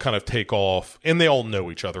 all kind of take off, and they all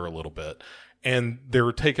know each other a little bit. And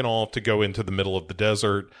they're taken off to go into the middle of the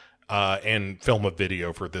desert, and film a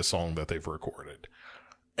video for this song that they've recorded.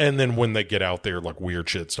 And then when they get out there, like, weird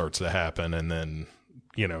shit starts to happen. And then,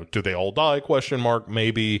 you know, do they all die? ?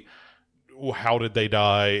 Maybe. How did they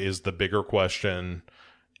die is the bigger question.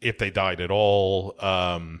 If they died at all.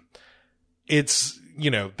 It's,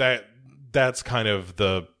 you know, that's kind of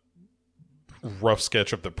the rough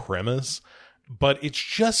sketch of the premise. But it's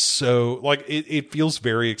just so, like, it feels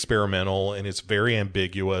very experimental, and it's very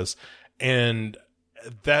ambiguous. And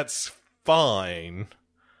that's fine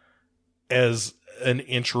as an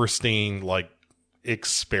interesting, like,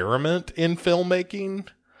 experiment in filmmaking.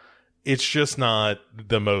 It's just not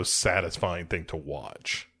the most satisfying thing to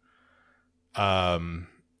watch. And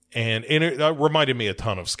it reminded me a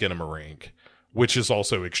ton of Skinamarink, which is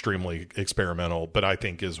also extremely experimental, but I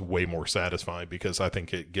think is way more satisfying because I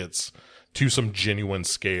think it gets to some genuine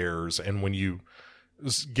scares. And when you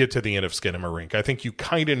get to the end of Skinamarink, I think you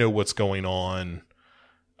kind of know what's going on,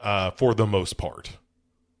 for the most part.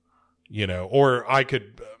 or I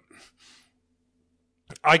could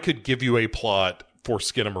give you a plot for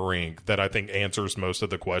Skinamarink that I think answers most of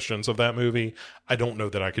the questions of that movie. I don't know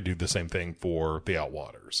that I could do the same thing for The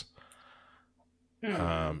Outwaters.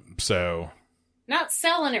 So not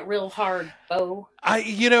selling it real hard, Bo.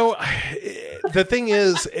 The thing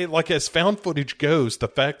is, like, as found footage goes, the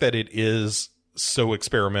fact that it is so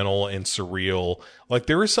experimental and surreal, like,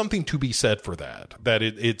 there is something to be said for that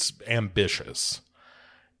it's ambitious,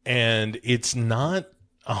 and it's not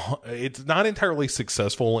entirely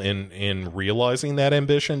successful in realizing that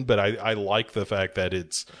ambition, but I like the fact that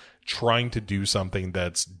it's trying to do something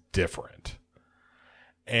that's different.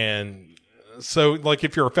 And so, like,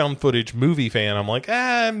 if you're a found footage movie fan, I'm like,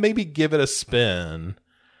 maybe give it a spin.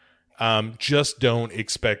 Just don't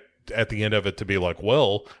expect at the end of it to be like,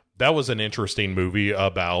 well, that was an interesting movie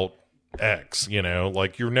about X,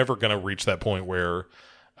 like, you're never going to reach that point where,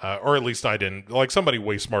 or at least I didn't, like, somebody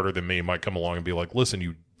way smarter than me might come along and be like, listen,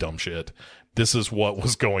 you dumb shit, this is what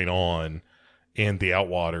was going on in The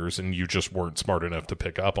Outwaters, and you just weren't smart enough to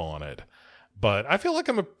pick up on it. But I feel like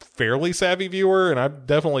I'm a fairly savvy viewer, and I've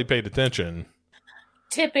definitely paid attention.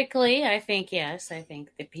 Typically, I think, yes. I think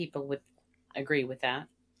that people would agree with that.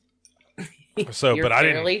 So, but I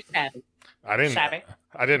didn't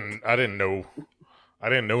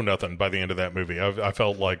know nothing by the end of that movie. I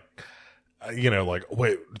felt like,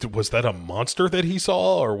 wait, was that a monster that he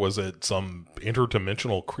saw, or was it some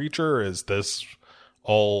interdimensional creature? Is this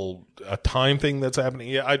all a time thing that's happening?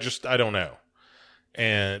 Yeah, I don't know.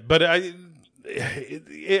 But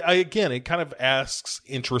it kind of asks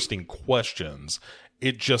interesting questions.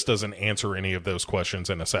 It just doesn't answer any of those questions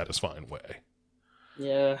in a satisfying way.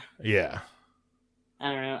 Yeah. Yeah.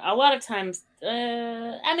 I don't know. A lot of times,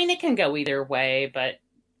 it can go either way, but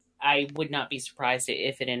I would not be surprised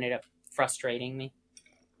if it ended up frustrating me.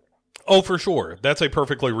 Oh, for sure. That's a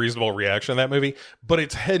perfectly reasonable reaction to that movie, but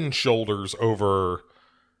it's head and shoulders over,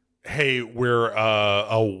 hey, we're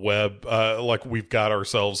a web, like, we've got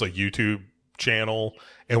ourselves a YouTube channel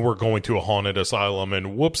and we're going to a haunted asylum,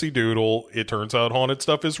 and whoopsie doodle, it turns out haunted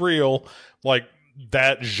stuff is real. Like,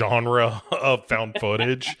 that genre of found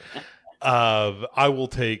footage, I will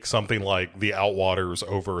take something like The Outwaters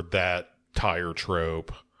over that tire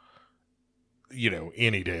trope,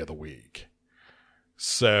 any day of the week.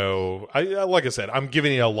 So, like I said, I'm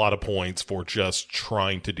giving you a lot of points for just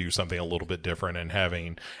trying to do something a little bit different and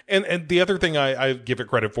having... And the other thing I give it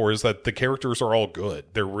credit for is that the characters are all good.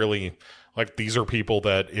 They're really... Like, these are people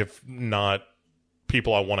that, if not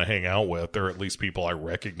people I want to hang out with, they're at least people I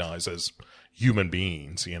recognize as human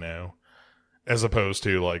beings, As opposed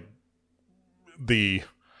to, like, the,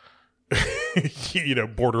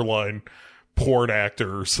 borderline porn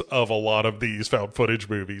actors of a lot of these found footage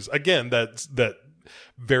movies. Again, that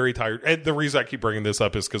very tired. And the reason I keep bringing this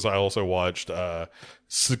up is because I also watched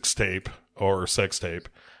Sex Tape,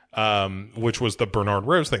 which was the Bernard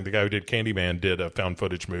Rose thing. The guy who did Candyman did a found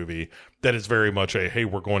footage movie that is very much a, hey,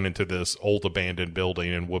 we're going into this old abandoned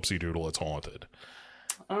building and whoopsie doodle, it's haunted.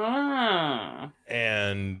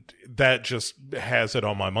 And that just has it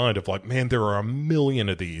on my mind of like, man, there are a million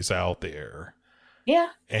of these out there. Yeah.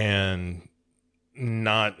 And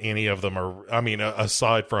not any of them are,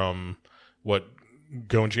 aside from what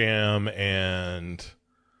Gonjam and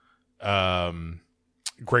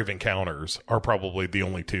Grave Encounters are probably the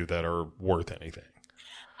only two that are worth anything.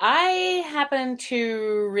 I happen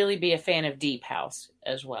to really be a fan of Deep House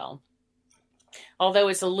as well. Although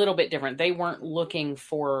it's a little bit different. They weren't looking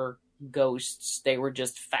for ghosts. They were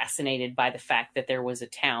just fascinated by the fact that there was a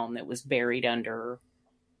town that was buried under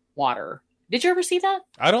water. Did you ever see that?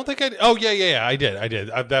 I don't think I did. Oh, yeah. I did.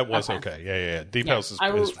 That was okay. Yeah. Deep House is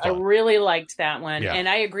fun. I really liked that one. Yeah. And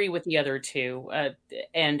I agree with the other two.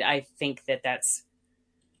 And I think that's...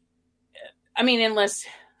 unless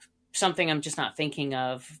something I'm just not thinking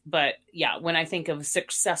of. But yeah, when I think of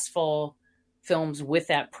successful films with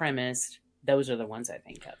that premise, those are the ones I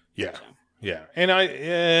think of. Yeah. So. Yeah. And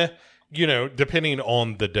I, depending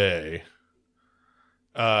on the day,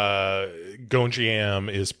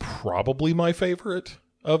 Gonjiam is probably my favorite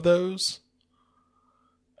of those.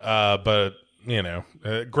 But,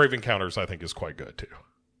 Grave Encounters I think is quite good too.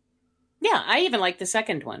 Yeah, I even like the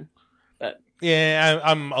second one. But yeah,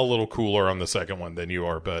 I'm a little cooler on the second one than you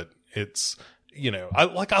are, but it's, I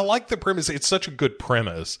like the premise. It's such a good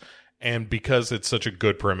premise. And because it's such a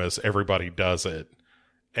good premise, everybody does it.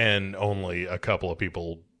 And only a couple of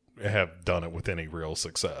people have done it with any real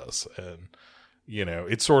success. And,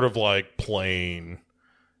 it's sort of like playing,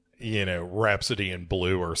 Rhapsody in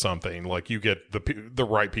Blue or something. Like, you get the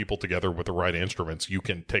right people together with the right instruments, you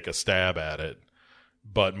can take a stab at it.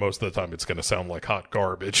 but most of the time it's going to sound like hot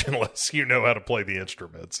garbage unless you know how to play the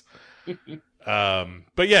instruments.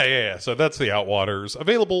 But yeah. So that's the Outwaters,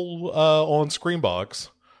 available on Screenbox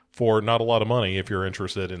for not a lot of money if you're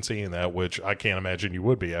interested in seeing that, which I can't imagine you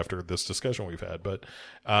would be after this discussion we've had. But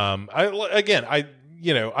I'm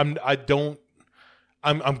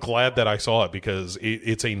glad that I saw it because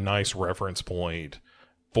it's a nice reference point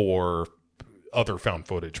for other found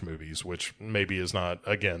footage movies, which maybe is not,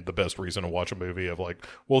 again, the best reason to watch a movie of like,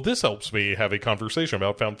 well, this helps me have a conversation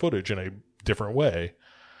about found footage in a different way.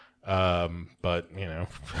 But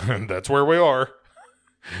that's where we are.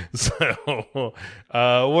 So,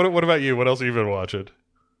 what about you? What else have you been watching?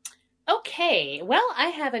 Okay, well, I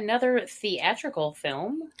have another theatrical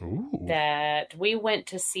film that we went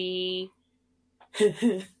to see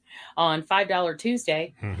on $5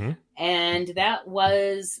 Tuesday, and that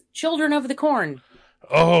was Children of the Corn.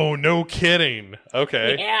 Oh, no kidding.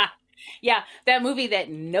 Okay. Yeah, that movie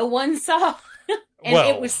that no one saw. And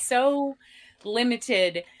it was so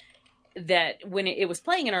limited that when it was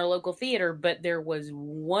playing in our local theater, but there was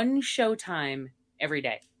one showtime every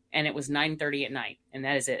day, and it was 9:30 at night, and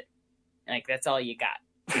that is it. Like, that's all you got.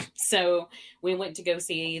 So we went to go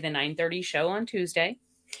see the 9:30 show on Tuesday,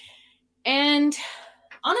 and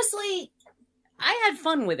honestly, I had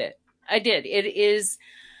fun with it. I did.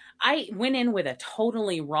 I went in with a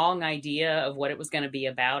totally wrong idea of what it was going to be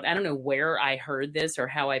about. I don't know where I heard this or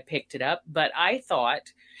how I picked it up, but I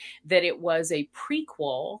thought that it was a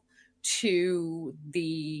prequel to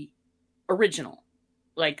the original.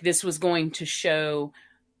 Like, this was going to show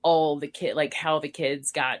all the how the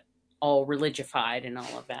kids got all religified and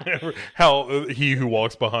all of that. How he who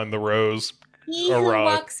walks behind the rose He who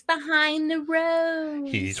walks behind the rose.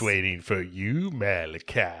 He's waiting for you,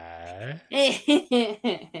 Malachi.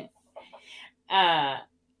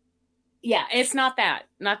 Yeah, it's not that.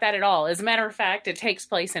 Not that at all. As a matter of fact, it takes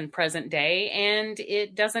place in present day, and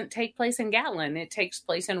it doesn't take place in Gatlin. It takes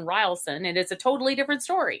place in Rylson, and it's a totally different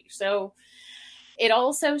story. So it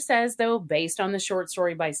also says, though, based on the short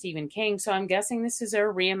story by Stephen King. So I'm guessing this is a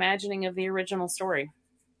reimagining of the original story.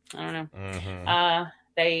 I don't know.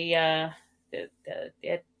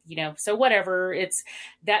 So whatever. It's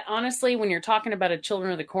that, honestly, when you're talking about a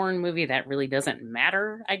Children of the Corn movie, that really doesn't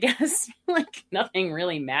matter, I guess. Like, nothing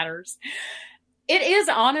really matters. It is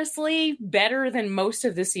honestly better than most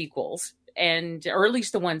of the sequels, or at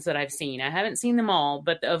least the ones that I've seen. I haven't seen them all,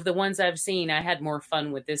 but of the ones I've seen, I had more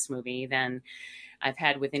fun with this movie than I've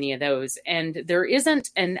had with any of those. And there isn't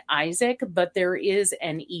an Isaac, but there is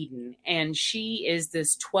an Eden. And she is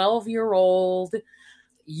this 12-year-old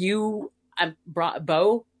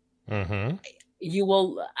Bo.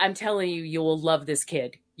 I'm telling you, you will love this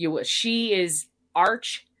kid. She is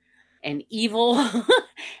arch and evil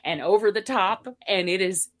and over the top, and it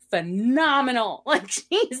is phenomenal. Like,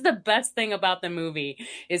 she's the best thing about the movie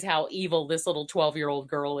is how evil this little 12-year-old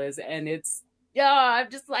girl is. And I'm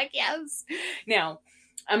just like, yes. Now,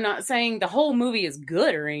 I'm not saying the whole movie is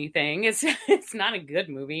good or anything. It's not a good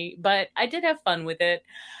movie, but I did have fun with it.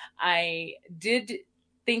 I did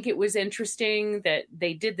think it was interesting that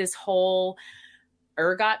they did this whole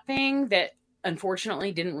ergot thing that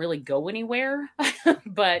unfortunately didn't really go anywhere.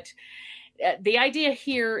 But the idea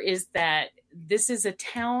here is that this is a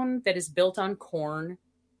town that is built on corn,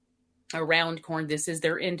 around corn. This is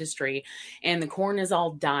their industry, and the corn is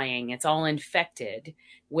all dying. It's all infected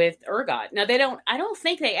with ergot. Now, I don't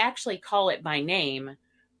think they actually call it by name,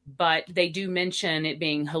 but they do mention it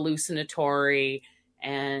being hallucinatory.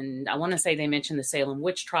 And I want to say they mentioned the Salem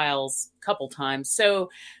witch trials a couple times. So,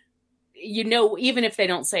 even if they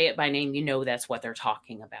don't say it by name, that's what they're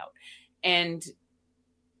talking about. And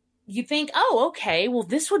you think, oh, okay, well,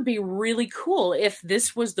 this would be really cool if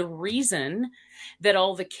this was the reason that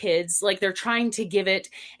all the kids, like, they're trying to give it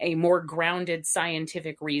a more grounded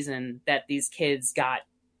scientific reason that these kids got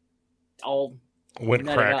all went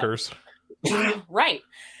crackers. Right.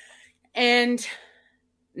 And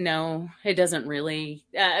no, it doesn't really,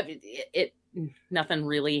 nothing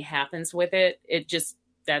really happens with it.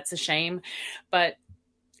 That's a shame, but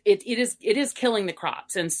it is killing the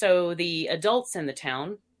crops. And so the adults in the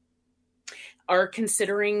town are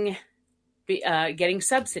considering getting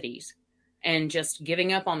subsidies and just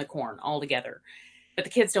giving up on the corn altogether. But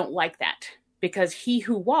the kids don't like that because He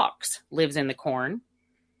Who Walks lives in the corn,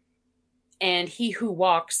 and He Who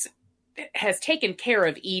Walks has taken care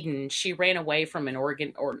of Eden. She ran away from an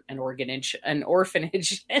orphanage.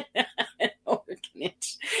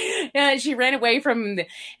 Yeah, she ran away from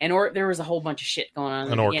there was a whole bunch of shit going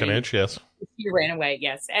on. An orphanage, yes. She ran away,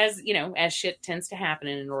 yes, as shit tends to happen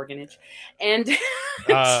in an orphanage. And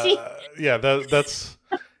that's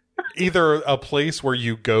Either a place where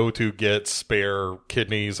you go to get spare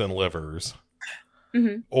kidneys and livers,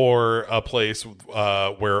 or a place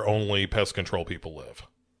where only pest control people live.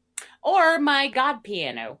 Or my God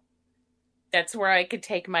piano. That's where I could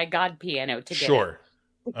take my God piano to get Sure.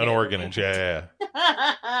 it. An organage, yeah.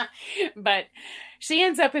 But she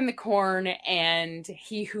ends up in the corn, and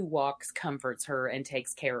he who walks comforts her and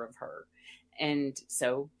takes care of her. And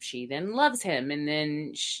so she then loves him, and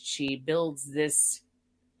then she builds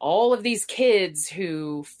all of these kids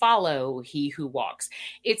who follow he who walks.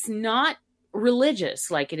 It's not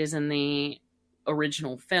religious like it is in the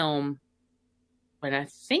original film, and I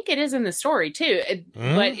think it is in the story too.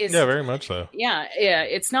 But it's, yeah, very much so. Yeah,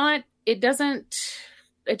 it's not. It doesn't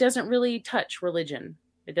really touch religion.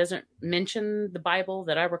 It doesn't mention the Bible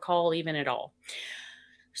that I recall even at all.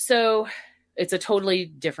 So it's a totally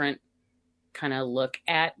different kind of look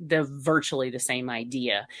at virtually the same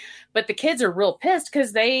idea. But the kids are real pissed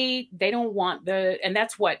because they don't want and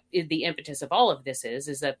that's what the impetus of all of this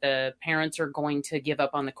is that the parents are going to give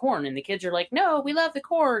up on the corn, and the kids are like, no, we love the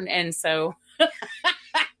corn. And so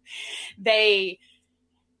they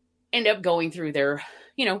end up going through their,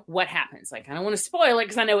 what happens. Like, I don't want to spoil it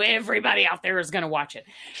because I know everybody out there is going to watch it.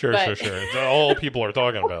 Sure. It's all people are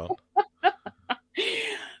talking about.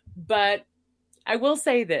 But I will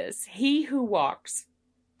say this: he who walks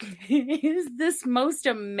is this most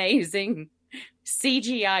amazing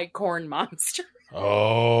CGI corn monster.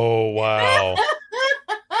 Oh, wow.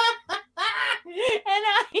 And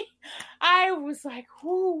I was like,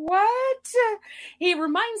 what? He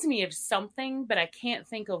reminds me of something, but I can't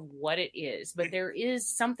think of what it is. But there is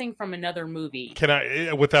something from another movie. Can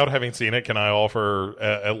I, without having seen it, can I offer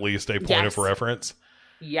at least a point of reference?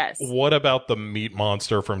 Yes. What about the meat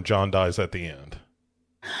monster from John Dies at the End?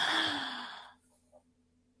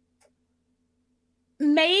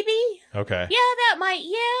 Maybe. Okay. Yeah, that might.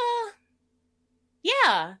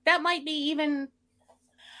 Yeah, that might be even.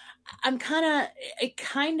 It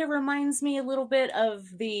kind of reminds me a little bit of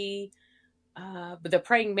the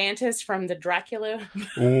praying mantis from the Dracula.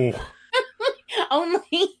 Ooh.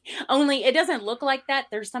 only it doesn't look like that.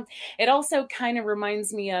 It also kind of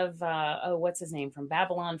reminds me of what's his name from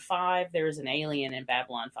Babylon 5. There's an alien in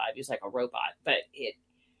Babylon 5. He's like a robot, but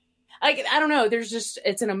I don't know.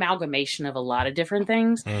 It's an amalgamation of a lot of different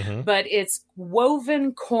things, but it's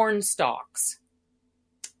woven corn stalks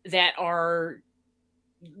that are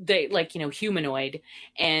humanoid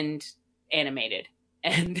and animated.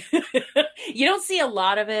 And you don't see a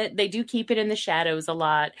lot of it. They do keep it in the shadows a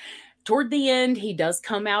lot. Toward the end, he does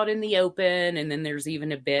come out in the open, and then there's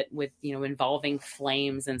even a bit with, involving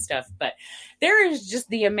flames and stuff. But there is just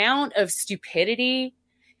the amount of stupidity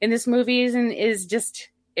in this movie is just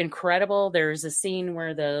incredible. There's a scene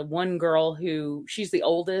where the one girl she's the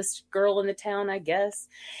oldest girl in the town, I guess.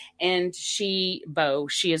 And she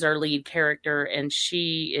is our lead character, and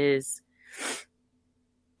she is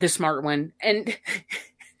the smart one. And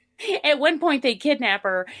at one point they kidnap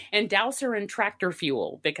her and douse her in tractor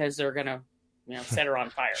fuel because they're going to, set her on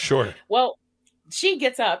fire. Sure. Well, she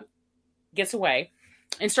gets up, gets away,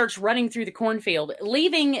 and starts running through the cornfield,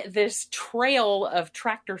 leaving this trail of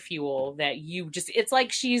tractor fuel that it's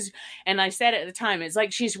like and I said at the time, it's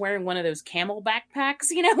like she's wearing one of those camel backpacks,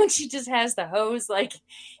 and she just has the hose like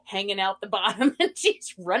hanging out the bottom, and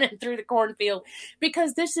she's running through the cornfield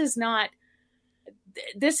because this is not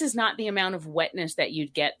the amount of wetness that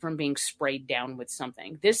you'd get from being sprayed down with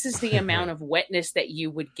something. This is the amount of wetness that you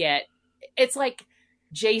would get. It's like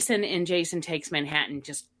Jason in Jason Takes Manhattan,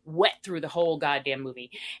 just wet through the whole goddamn movie.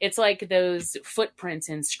 It's like those footprints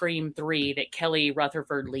in Scream 3 that Kelly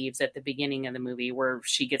Rutherford leaves at the beginning of the movie, where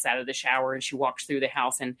she gets out of the shower and she walks through the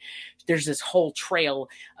house and there's this whole trail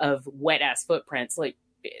of wet ass footprints. Like,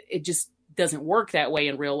 it just doesn't work that way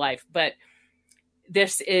in real life. But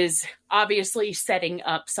this is obviously setting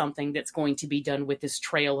up something that's going to be done with this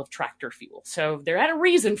trail of tractor fuel. So there had a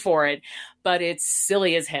reason for it, but it's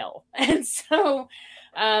silly as hell. And so,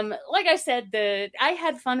 like I said, I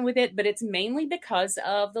had fun with it, but it's mainly because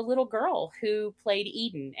of the little girl who played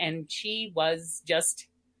Eden. And she was just,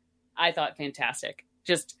 I thought, fantastic.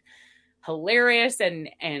 Just hilarious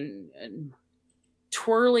and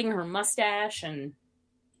twirling her mustache, and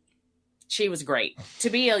she was great. To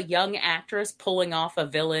be a young actress pulling off a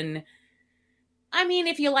villain. I mean,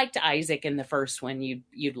 if you liked Isaac in the first one,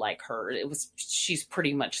 you'd like her. She's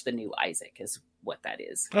pretty much the new Isaac, is what that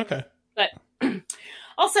is. Okay. But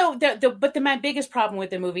also, my biggest problem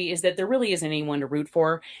with the movie is that there really isn't anyone to root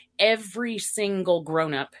for. Every single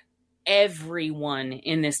grown-up, everyone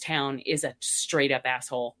in this town is a straight-up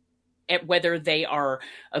asshole. Whether they are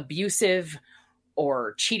abusive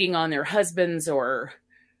or cheating on their husbands or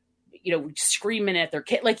screaming at their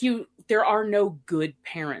kid. Like there are no good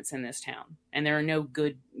parents in this town, and there are no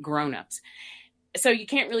good grown-ups. So you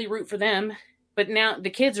can't really root for them. But now the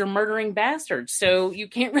kids are murdering bastards, so you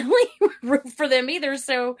can't really root for them either.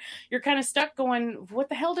 So you're kind of stuck going, what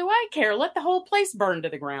the hell do I care? Let the whole place burn to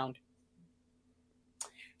the ground.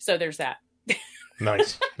 So there's that.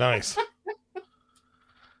 Nice.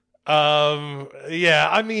 Yeah,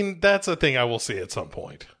 I mean, that's a thing I will see at some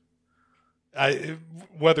point.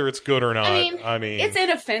 Whether it's good or not, I mean, it's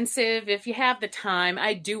inoffensive if you have the time.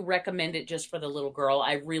 I do recommend it just for the little girl.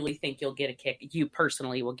 I really think you'll get a kick. You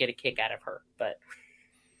personally will get a kick out of her, but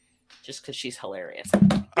just because she's hilarious.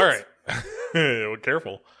 All right. Well,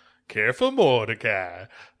 careful, Mordecai.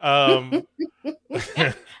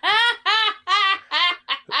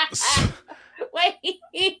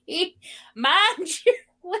 Wait, mind you,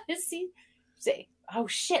 what does he say? Oh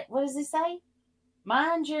shit, what does he say?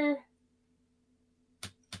 Mind you,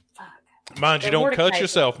 don't Mordecai. cut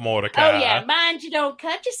yourself, Mordecai. Oh yeah, mind you don't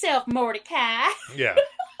cut yourself, Mordecai. Yeah.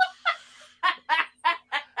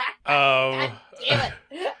 God damn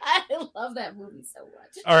it. I love that movie so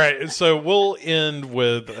much. All right, so we'll end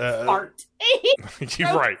with fart.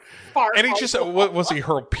 You're right. Fart. And he just what was he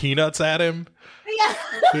hurl peanuts at him? Yeah.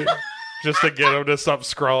 Just to get him to stop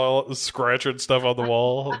scratching stuff on the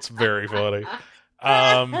wall. It's very funny.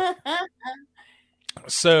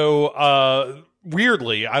 So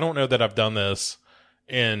weirdly, I don't know that I've done this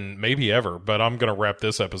in maybe ever, but I'm going to wrap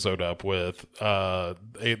this episode up with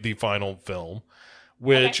the final film,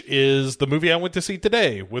 which is the movie I went to see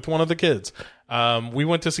today with one of the kids. We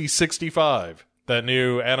went to see 65, that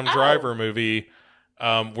new Adam Driver movie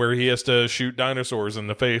where he has to shoot dinosaurs in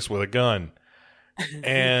the face with a gun.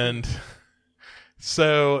 And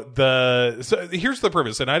so here's the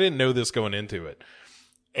premise, and I didn't know this going into it.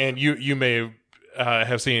 And you may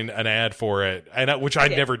have seen an ad for it, which I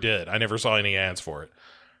never did. I never saw any ads for it.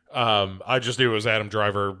 I just knew it was Adam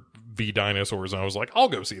Driver v Dinosaurs, and I was like, I'll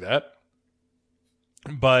go see that.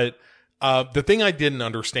 But the thing I didn't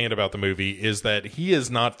understand about the movie is that he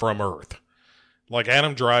is not from Earth. Like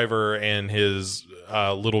Adam Driver and his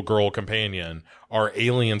little girl companion are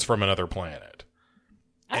aliens from another planet.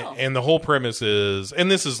 Oh. And the whole premise is, and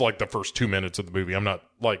this is like the first 2 minutes of the movie. I'm not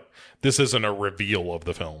like, this isn't a reveal of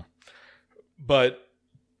the film, but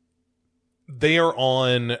they are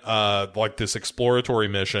on like this exploratory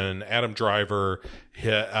mission. Adam Driver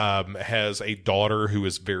has a daughter who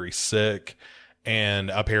is very sick and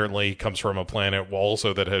apparently comes from a planet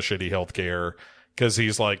also that has shitty healthcare. Cause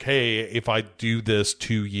he's like, hey, if I do this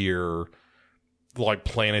 2-year like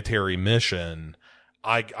planetary mission,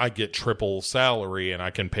 I get triple salary and I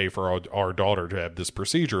can pay for our daughter to have this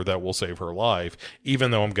procedure that will save her life, even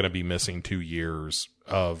though I'm going to be missing 2 years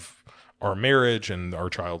of our marriage and our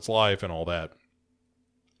child's life and all that.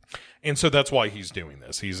 And so that's why he's doing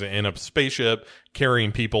this. He's in a spaceship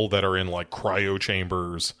carrying people that are in like cryo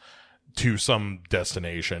chambers to some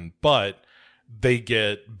destination, but they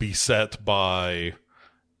get beset by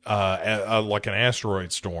like an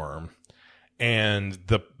asteroid storm. And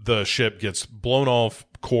the ship gets blown off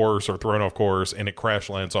course or thrown off course, and it crash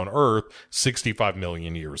lands on Earth 65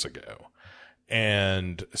 million years ago.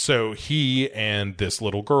 And so he and this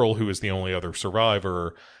little girl, who is the only other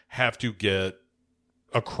survivor, have to get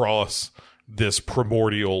across this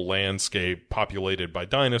primordial landscape populated by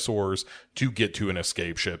dinosaurs to get to an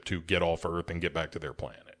escape ship to get off Earth and get back to their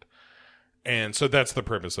planet. And so that's the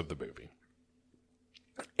premise of the movie.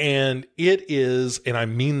 And it is, and I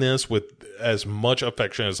mean this with as much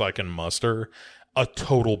affection as I can muster, a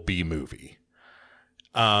total B movie.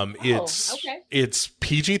 It's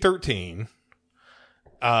PG-13,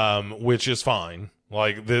 which is fine.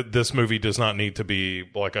 Like this movie does not need to be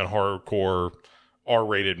like a hardcore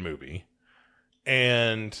R-rated movie.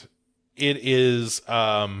 And it is,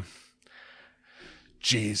 like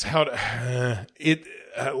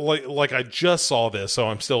I just saw this, so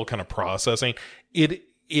I'm still kind of processing.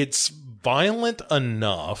 It's violent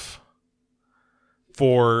enough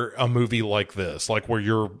for a movie like this, like where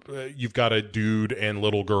you've got a dude and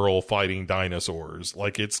little girl fighting dinosaurs.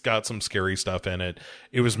 Like it's got some scary stuff in it.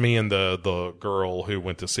 It was me and the girl who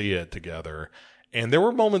went to see it together. And there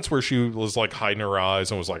were moments where she was like hiding her eyes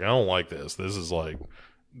and was like, I don't like this. This is like,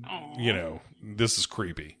 this is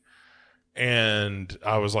creepy. And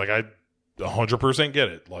I was like, I 100% get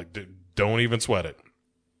it. Like, don't even sweat it.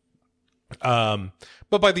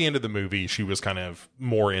 But by the end of the movie, she was kind of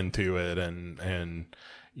more into it and,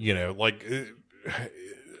 like,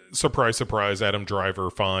 surprise, surprise, Adam Driver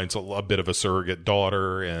finds a bit of a surrogate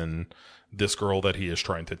daughter and this girl that he is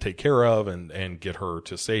trying to take care of and get her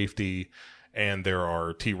to safety. and there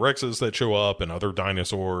are T-Rexes that show up and other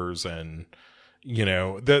dinosaurs. And, you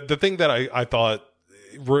know, the thing that I thought,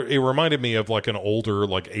 it reminded me of like an older,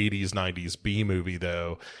 like 80s, 90s B movie,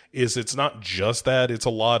 though, is it's not just that. It's a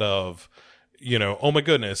lot of, you know, oh my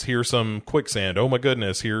goodness, here's some quicksand. Oh my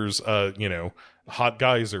goodness, here's, you know, hot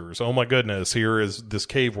geysers. Oh my goodness, here is this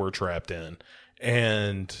cave we're trapped in.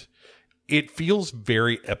 And it feels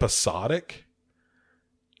very episodic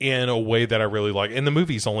in a way that I really like. And the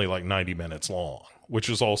movie's only like 90 minutes long, which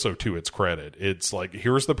is also to its credit. It's like,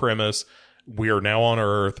 here's the premise. We are now on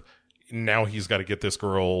Earth. Now he's got to get this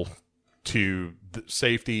girl to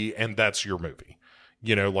safety, and that's your movie.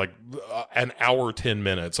 You know, like an hour, 10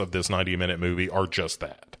 minutes of this 90-minute movie are just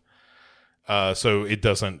that. So it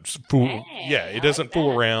doesn't fool. Yeah, it doesn't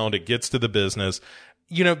fool around. It gets to the business.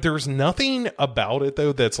 You know, there's nothing about it,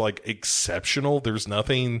 though, that's like exceptional. There's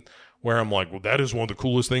nothing where I'm like, well, that is one of the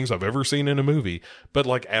coolest things I've ever seen in a movie. But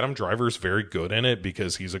like Adam Driver's very good in it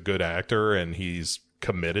because he's a good actor and he's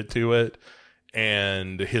committed to it.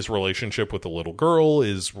 And his relationship with the little girl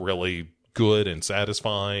is really good and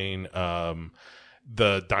satisfying.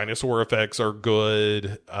 The dinosaur effects are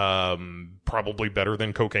good. Probably better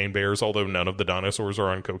than Cocaine Bears, although none of the dinosaurs are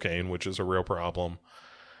on cocaine, which is a real problem.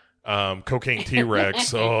 Cocaine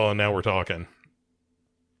T-Rex. Oh, now we're talking.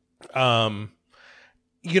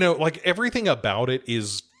 You know, like everything about it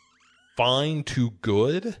is fine to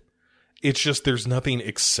good. It's just there's nothing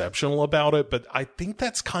exceptional about it, but I think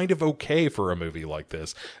that's kind of okay for a movie like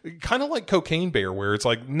this. Kind of like Cocaine Bear, where it's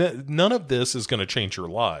like none of this is going to change your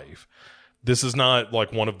life. This is not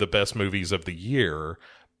like one of the best movies of the year,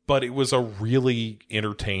 but it was a really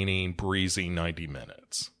entertaining, breezy 90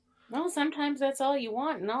 minutes. Well, sometimes that's all you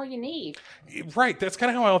want and all you need. Right. That's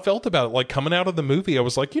kind of how I felt about it. Like coming out of the movie, I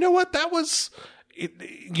was like, you know what? That was...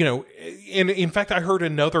 you know, and in fact, I heard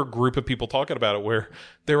another group of people talking about it where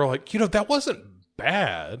they were like, you know, that wasn't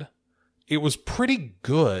bad. It was pretty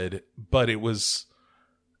good, but it was,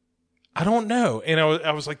 I don't know. And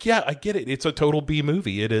I was like, yeah, I get it. It's a total B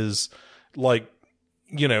movie. It is like,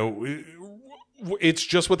 you know, it's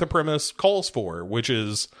just what the premise calls for, which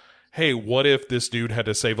is, hey, what if this dude had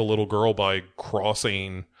to save a little girl by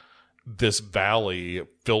crossing this valley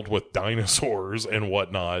filled with dinosaurs and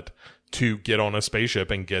whatnot to get on a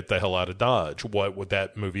spaceship and get the hell out of Dodge? What would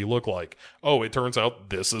that movie look like? Oh, it turns out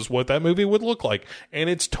this is what that movie would look like. And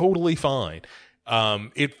it's totally fine.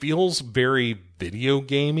 It feels very video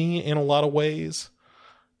gamey in a lot of ways.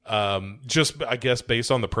 Just, I guess,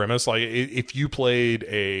 based on the premise. Like, if you played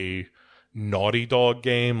a Naughty Dog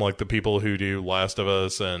game, like the people who do Last of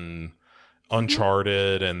Us and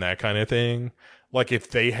Uncharted and that kind of thing, like if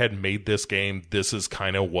they had made this game, this is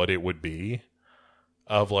kind of what it would be.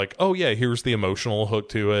 Of like, oh yeah, here's the emotional hook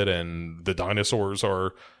to it, and the dinosaurs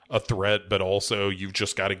are a threat, but also you've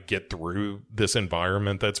just got to get through this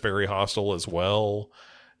environment that's very hostile as well.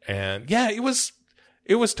 And yeah, it was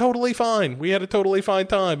totally fine. We had a totally fine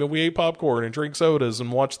time, and we ate popcorn and drank sodas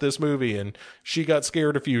and watched this movie, and she got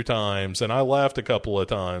scared a few times, and I laughed a couple of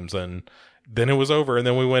times, and then it was over, and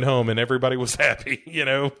then we went home and everybody was happy. You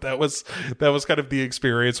know, that was kind of the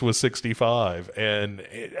experience with 65. And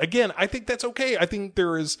again, I think that's okay. I think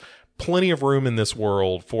there is plenty of room in this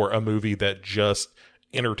world for a movie that just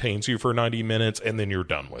entertains you for 90 minutes and then you're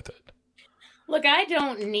done with it. Look, I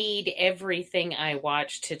don't need everything I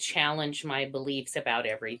watch to challenge my beliefs about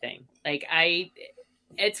everything. Like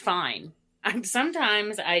it's fine.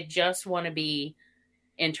 Sometimes I just want to be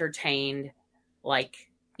entertained, like,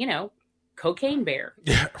 you know, Cocaine Bear.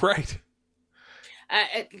 Yeah, right.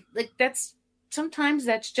 Like sometimes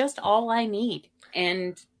that's just all I need,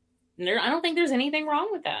 and I don't think there's anything wrong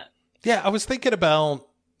with that. Yeah, I was thinking about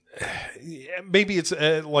maybe it's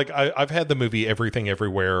like I've had the movie Everything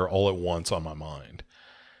Everywhere All at Once on my mind,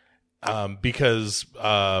 because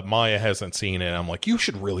Maya hasn't seen it. I'm like, you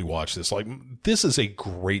should really watch this. Like, this is a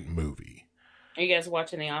great movie. Are you guys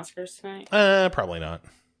watching the Oscars tonight? Probably not.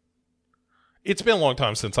 It's been a long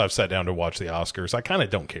time since I've sat down to watch the Oscars. I kind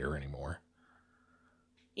of don't care anymore.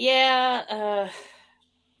 Yeah,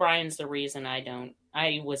 Brian's the reason I don't.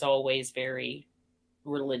 I was always very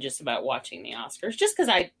religious about watching the Oscars, just because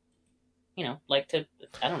I, you know, like to,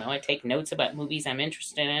 I don't know, I take notes about movies I'm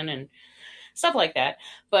interested in and stuff like that,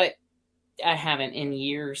 but I haven't in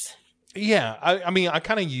years. Yeah, I mean, I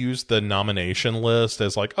kind of use the nomination list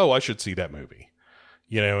as like, oh, I should see that movie.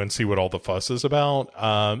 You know, and see what all the fuss is about.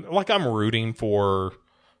 Like, I'm rooting for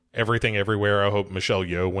Everything Everywhere. I hope Michelle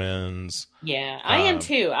Yeoh wins. Yeah, I am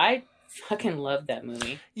too. I fucking love that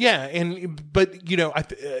movie. Yeah, but you know,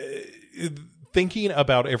 thinking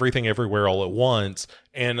about Everything Everywhere All at Once,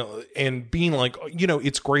 and being like, you know,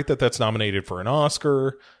 it's great that that's nominated for an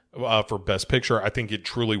Oscar. for Best Picture. I think it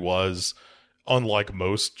truly was, unlike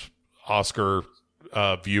most Oscar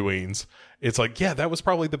viewings, it's like, yeah, that was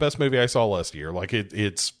probably the best movie I saw last year. Like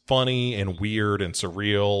it's funny and weird and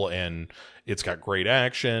surreal, and it's got great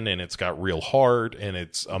action, and it's got real heart, and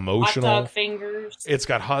it's emotional. Hot dog fingers. It's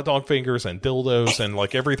got hot dog fingers and dildos and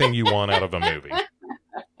like everything you want out of a movie.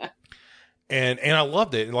 And I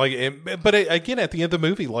loved it. Like, but again, at the end of the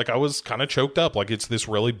movie, like I was kind of choked up. Like it's this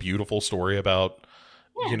really beautiful story about,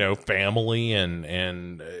 you know, family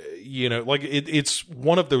and you know, like it's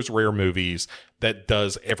one of those rare movies that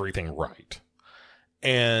does everything right.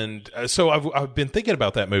 And so I've been thinking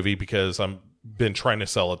about that movie because I've been trying to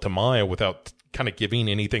sell it to Maya without kind of giving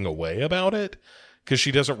anything away about it, because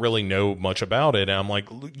she doesn't really know much about it. And I'm like,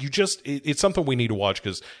 it's something we need to watch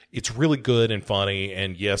because it's really good and funny.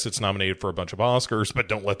 And yes, it's nominated for a bunch of Oscars, but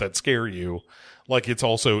don't let that scare you. Like it's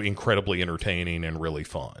also incredibly entertaining and really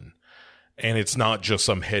fun. And it's not just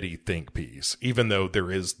some heady think piece, even though there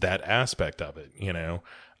is that aspect of it, you know,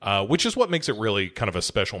 which is what makes it really kind of a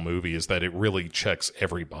special movie, is that it really checks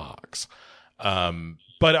every box.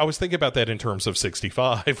 But I was thinking about that in terms of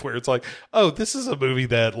 65, where it's like, oh, this is a movie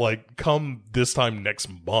that, like, come this time next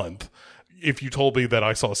month, if you told me that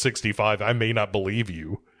I saw 65, I may not believe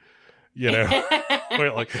you. You know,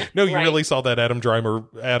 where like, no, you really saw that Adam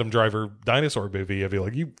Driver dinosaur movie. I'd be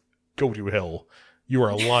like, you go to hell. You are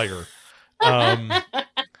a liar.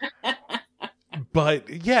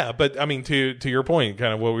 But yeah, but I mean, to your point,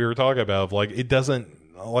 kind of what we were talking about, like, it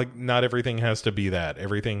doesn't, like, not everything has to be that.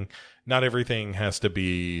 Not everything has to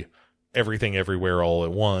be everything everywhere all at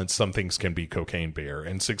once. Some things can be Cocaine Bear,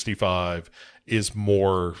 and 65 is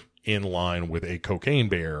more in line with a Cocaine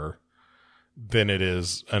Bear than it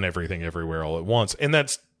is an Everything Everywhere All at Once. And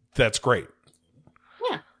that's great.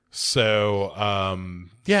 Yeah. So,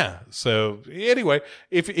 yeah. So anyway,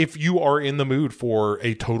 if you are in the mood for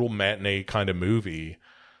a total matinee kind of movie,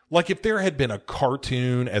 like if there had been a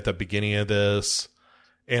cartoon at the beginning of this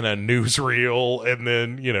and a newsreel, and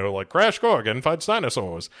then, you know, like Crash Corrigan fights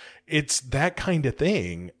dinosaurs, it's that kind of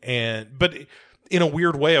thing. But in a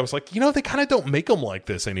weird way, I was like, you know, they kind of don't make them like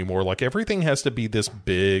this anymore. Like everything has to be this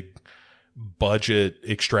big budget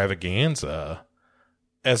extravaganza,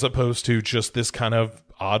 as opposed to just this kind of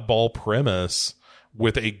oddball premise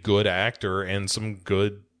with a good actor and some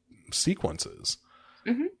good sequences.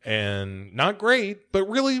 Mm-hmm. And not great, but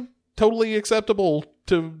really totally acceptable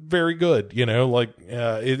to very good, you know, like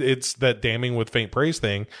it's that damning with faint praise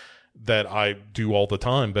thing that I do all the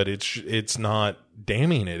time, but it's not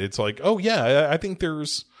damning it. It's like, oh yeah, I think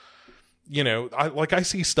there's, you know, I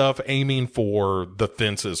see stuff aiming for the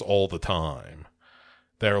fences all the time.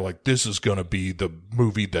 They're like, this is going to be the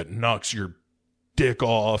movie that knocks your dick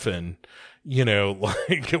off. And, you know,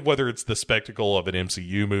 like whether it's the spectacle of an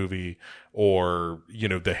MCU movie or, you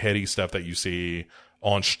know, the heady stuff that you see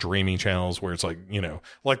on streaming channels where it's like, you know,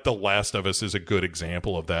 like The Last of Us is a good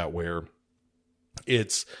example of that, where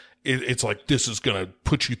it's like, this is going to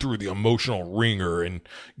put you through the emotional ringer and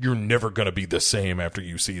you're never going to be the same after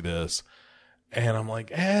you see this. And I'm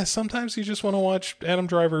like, sometimes you just want to watch Adam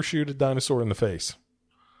Driver shoot a dinosaur in the face.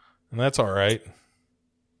 And that's all right.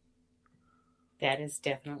 That is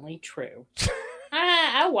definitely true.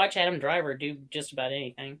 I'll watch Adam Driver do just about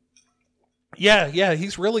anything. Yeah,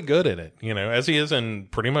 he's really good at it, you know, as he is in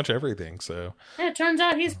pretty much everything. So yeah, it turns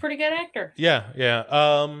out he's a pretty good actor. Yeah.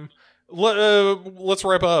 Let's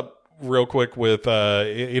wrap up real quick with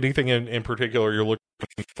anything in particular you're looking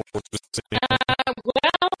forward to seeing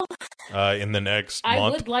in the next month. I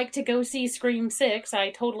would like to go see Scream 6. I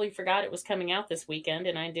totally forgot it was coming out this weekend,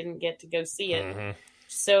 and I didn't get to go see it. Mm-hmm.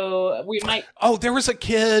 So we might. Oh, there was a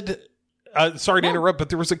kid. Sorry to interrupt, but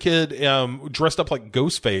there was a kid dressed up like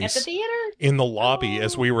Ghostface at the theater in the lobby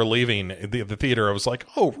as we were leaving the theater. I was like,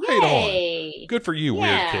 "Oh, right on! Good for you,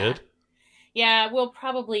 weird kid." Yeah, we'll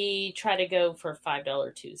probably try to go for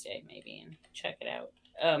 $5 Tuesday, maybe, and check it out.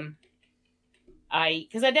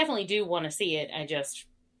 Because I definitely do want to see it. I just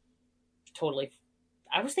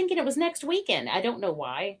I was thinking it was next weekend. I don't know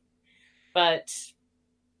why, but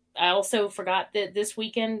I also forgot that this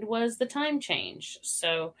weekend was the time change.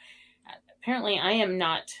 So apparently I am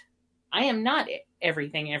not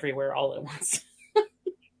everything everywhere all at once.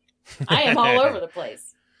 I am all over the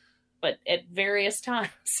place, but at various times.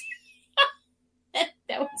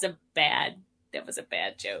 That was a bad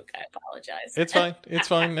joke. I apologize. It's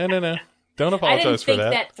fine. No. Don't apologize for that. I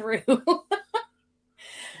didn't think that through.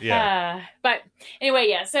 Yeah. But anyway,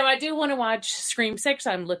 yeah. So I do want to watch Scream 6.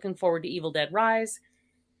 I'm looking forward to Evil Dead Rise.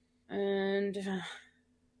 And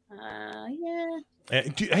yeah.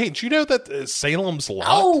 Hey, do you know that Salem's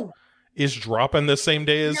Lot is dropping the same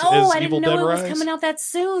day as I Evil didn't know Dead it Rise. was coming out that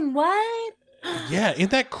soon. What? Yeah,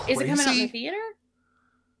 isn't that crazy? Is it coming out in the theater?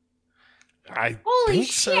 I Holy think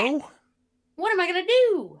shit. so. What am I going to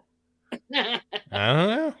do? I don't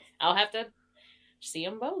know. I'll have to see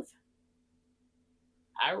them both.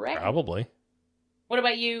 I reckon. Probably. What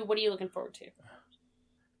about you? What are you looking forward to?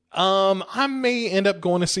 I may end up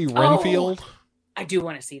going to see Renfield. I do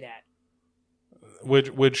want to see that.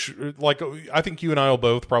 Which, like, I think you and I will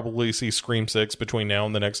both probably see Scream 6 between now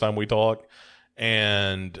and the next time we talk.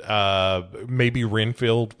 And maybe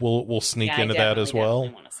Renfield will sneak into that as well.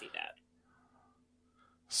 I want to see that.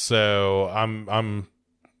 So I'm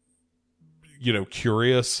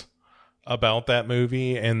curious about that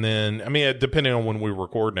movie. And then, I mean, depending on when we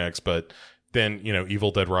record next, but then,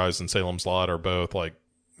 Evil Dead Rise and Salem's Lot are both like,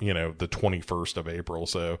 the 21st of April.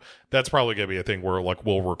 So that's probably going to be a thing where like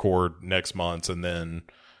we'll record next month. And then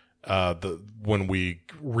when we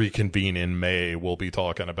reconvene in May, we'll be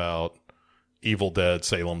talking about Evil Dead,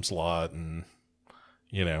 Salem's Lot, and,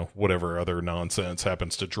 whatever other nonsense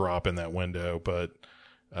happens to drop in that window. But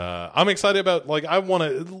I'm excited about, like, I want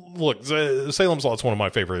to look, Salem's Lot's one of my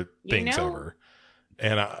favorite things ever.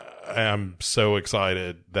 And I'm so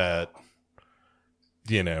excited that,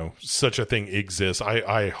 such a thing exists.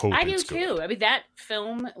 I hope I do it's too. good. I mean, that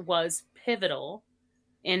film was pivotal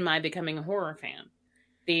in my becoming a horror fan.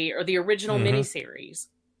 The original miniseries.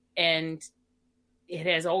 And it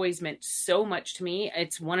has always meant so much to me.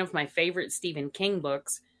 It's one of my favorite Stephen King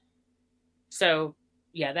books. So,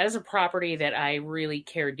 yeah, that is a property that I really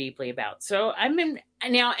care deeply about. So I'm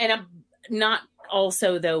not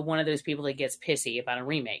also, though, one of those people that gets pissy about a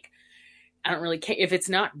remake. I don't really care. If it's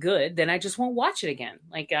not good, then I just won't watch it again.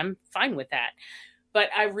 Like, I'm fine with that. But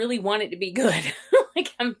I really want it to be good.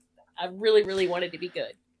 I really, really want it to be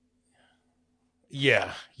good.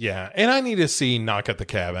 Yeah. And I need to see Knock at the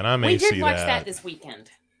Cabin. I may see that. We did watch that this weekend.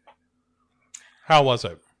 How was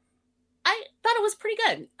it? I thought it was pretty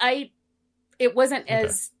good. It wasn't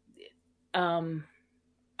as, I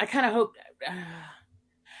kind of hoped,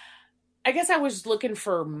 I guess I was looking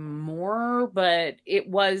for more, but it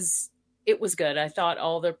was good. I thought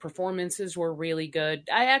all the performances were really good.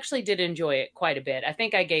 I actually did enjoy it quite a bit. I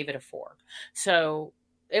think I gave it a 4. So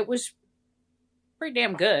it was pretty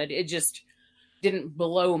damn good. It just didn't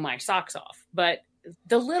blow my socks off. But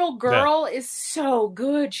the little girl is so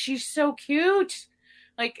good. She's so cute.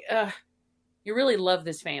 Like, you really love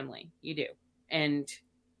this family. You do. And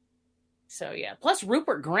so, yeah. Plus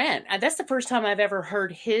Rupert Grint. That's the first time I've ever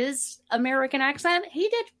heard his American accent. He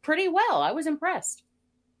did pretty well. I was impressed.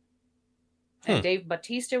 And Dave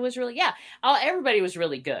Bautista was really, everybody was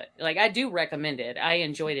really good. Like, I do recommend it. I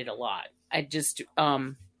enjoyed it a lot. I just,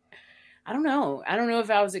 I don't know. I don't know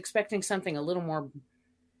if I was expecting something a little more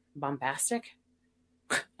bombastic.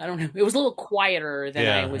 I don't know. It was a little quieter than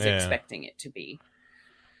I was expecting it to be.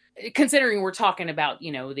 Considering we're talking about,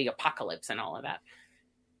 the apocalypse and all of that.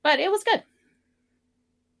 But it was good.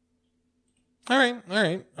 All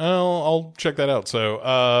right. I'll check that out. So,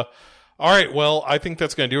 all right. Well, I think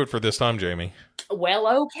that's going to do it for this time, Jamie.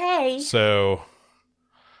 Well, okay. So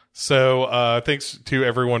thanks to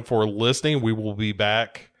everyone for listening. We will be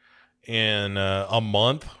back in a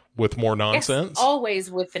month with more nonsense. Yes,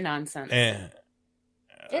 always with the nonsense. And,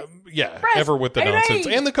 ever with the nonsense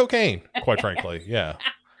and the cocaine, quite frankly. Yeah.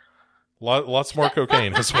 Lots more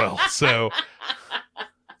cocaine as well. So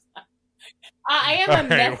I am a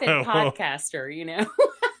method podcaster,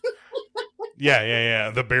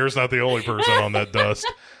 Yeah. The bear's not the only person on that dust.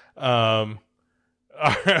 All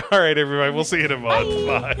right, everybody. We'll see you in a month.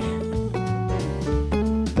 Bye.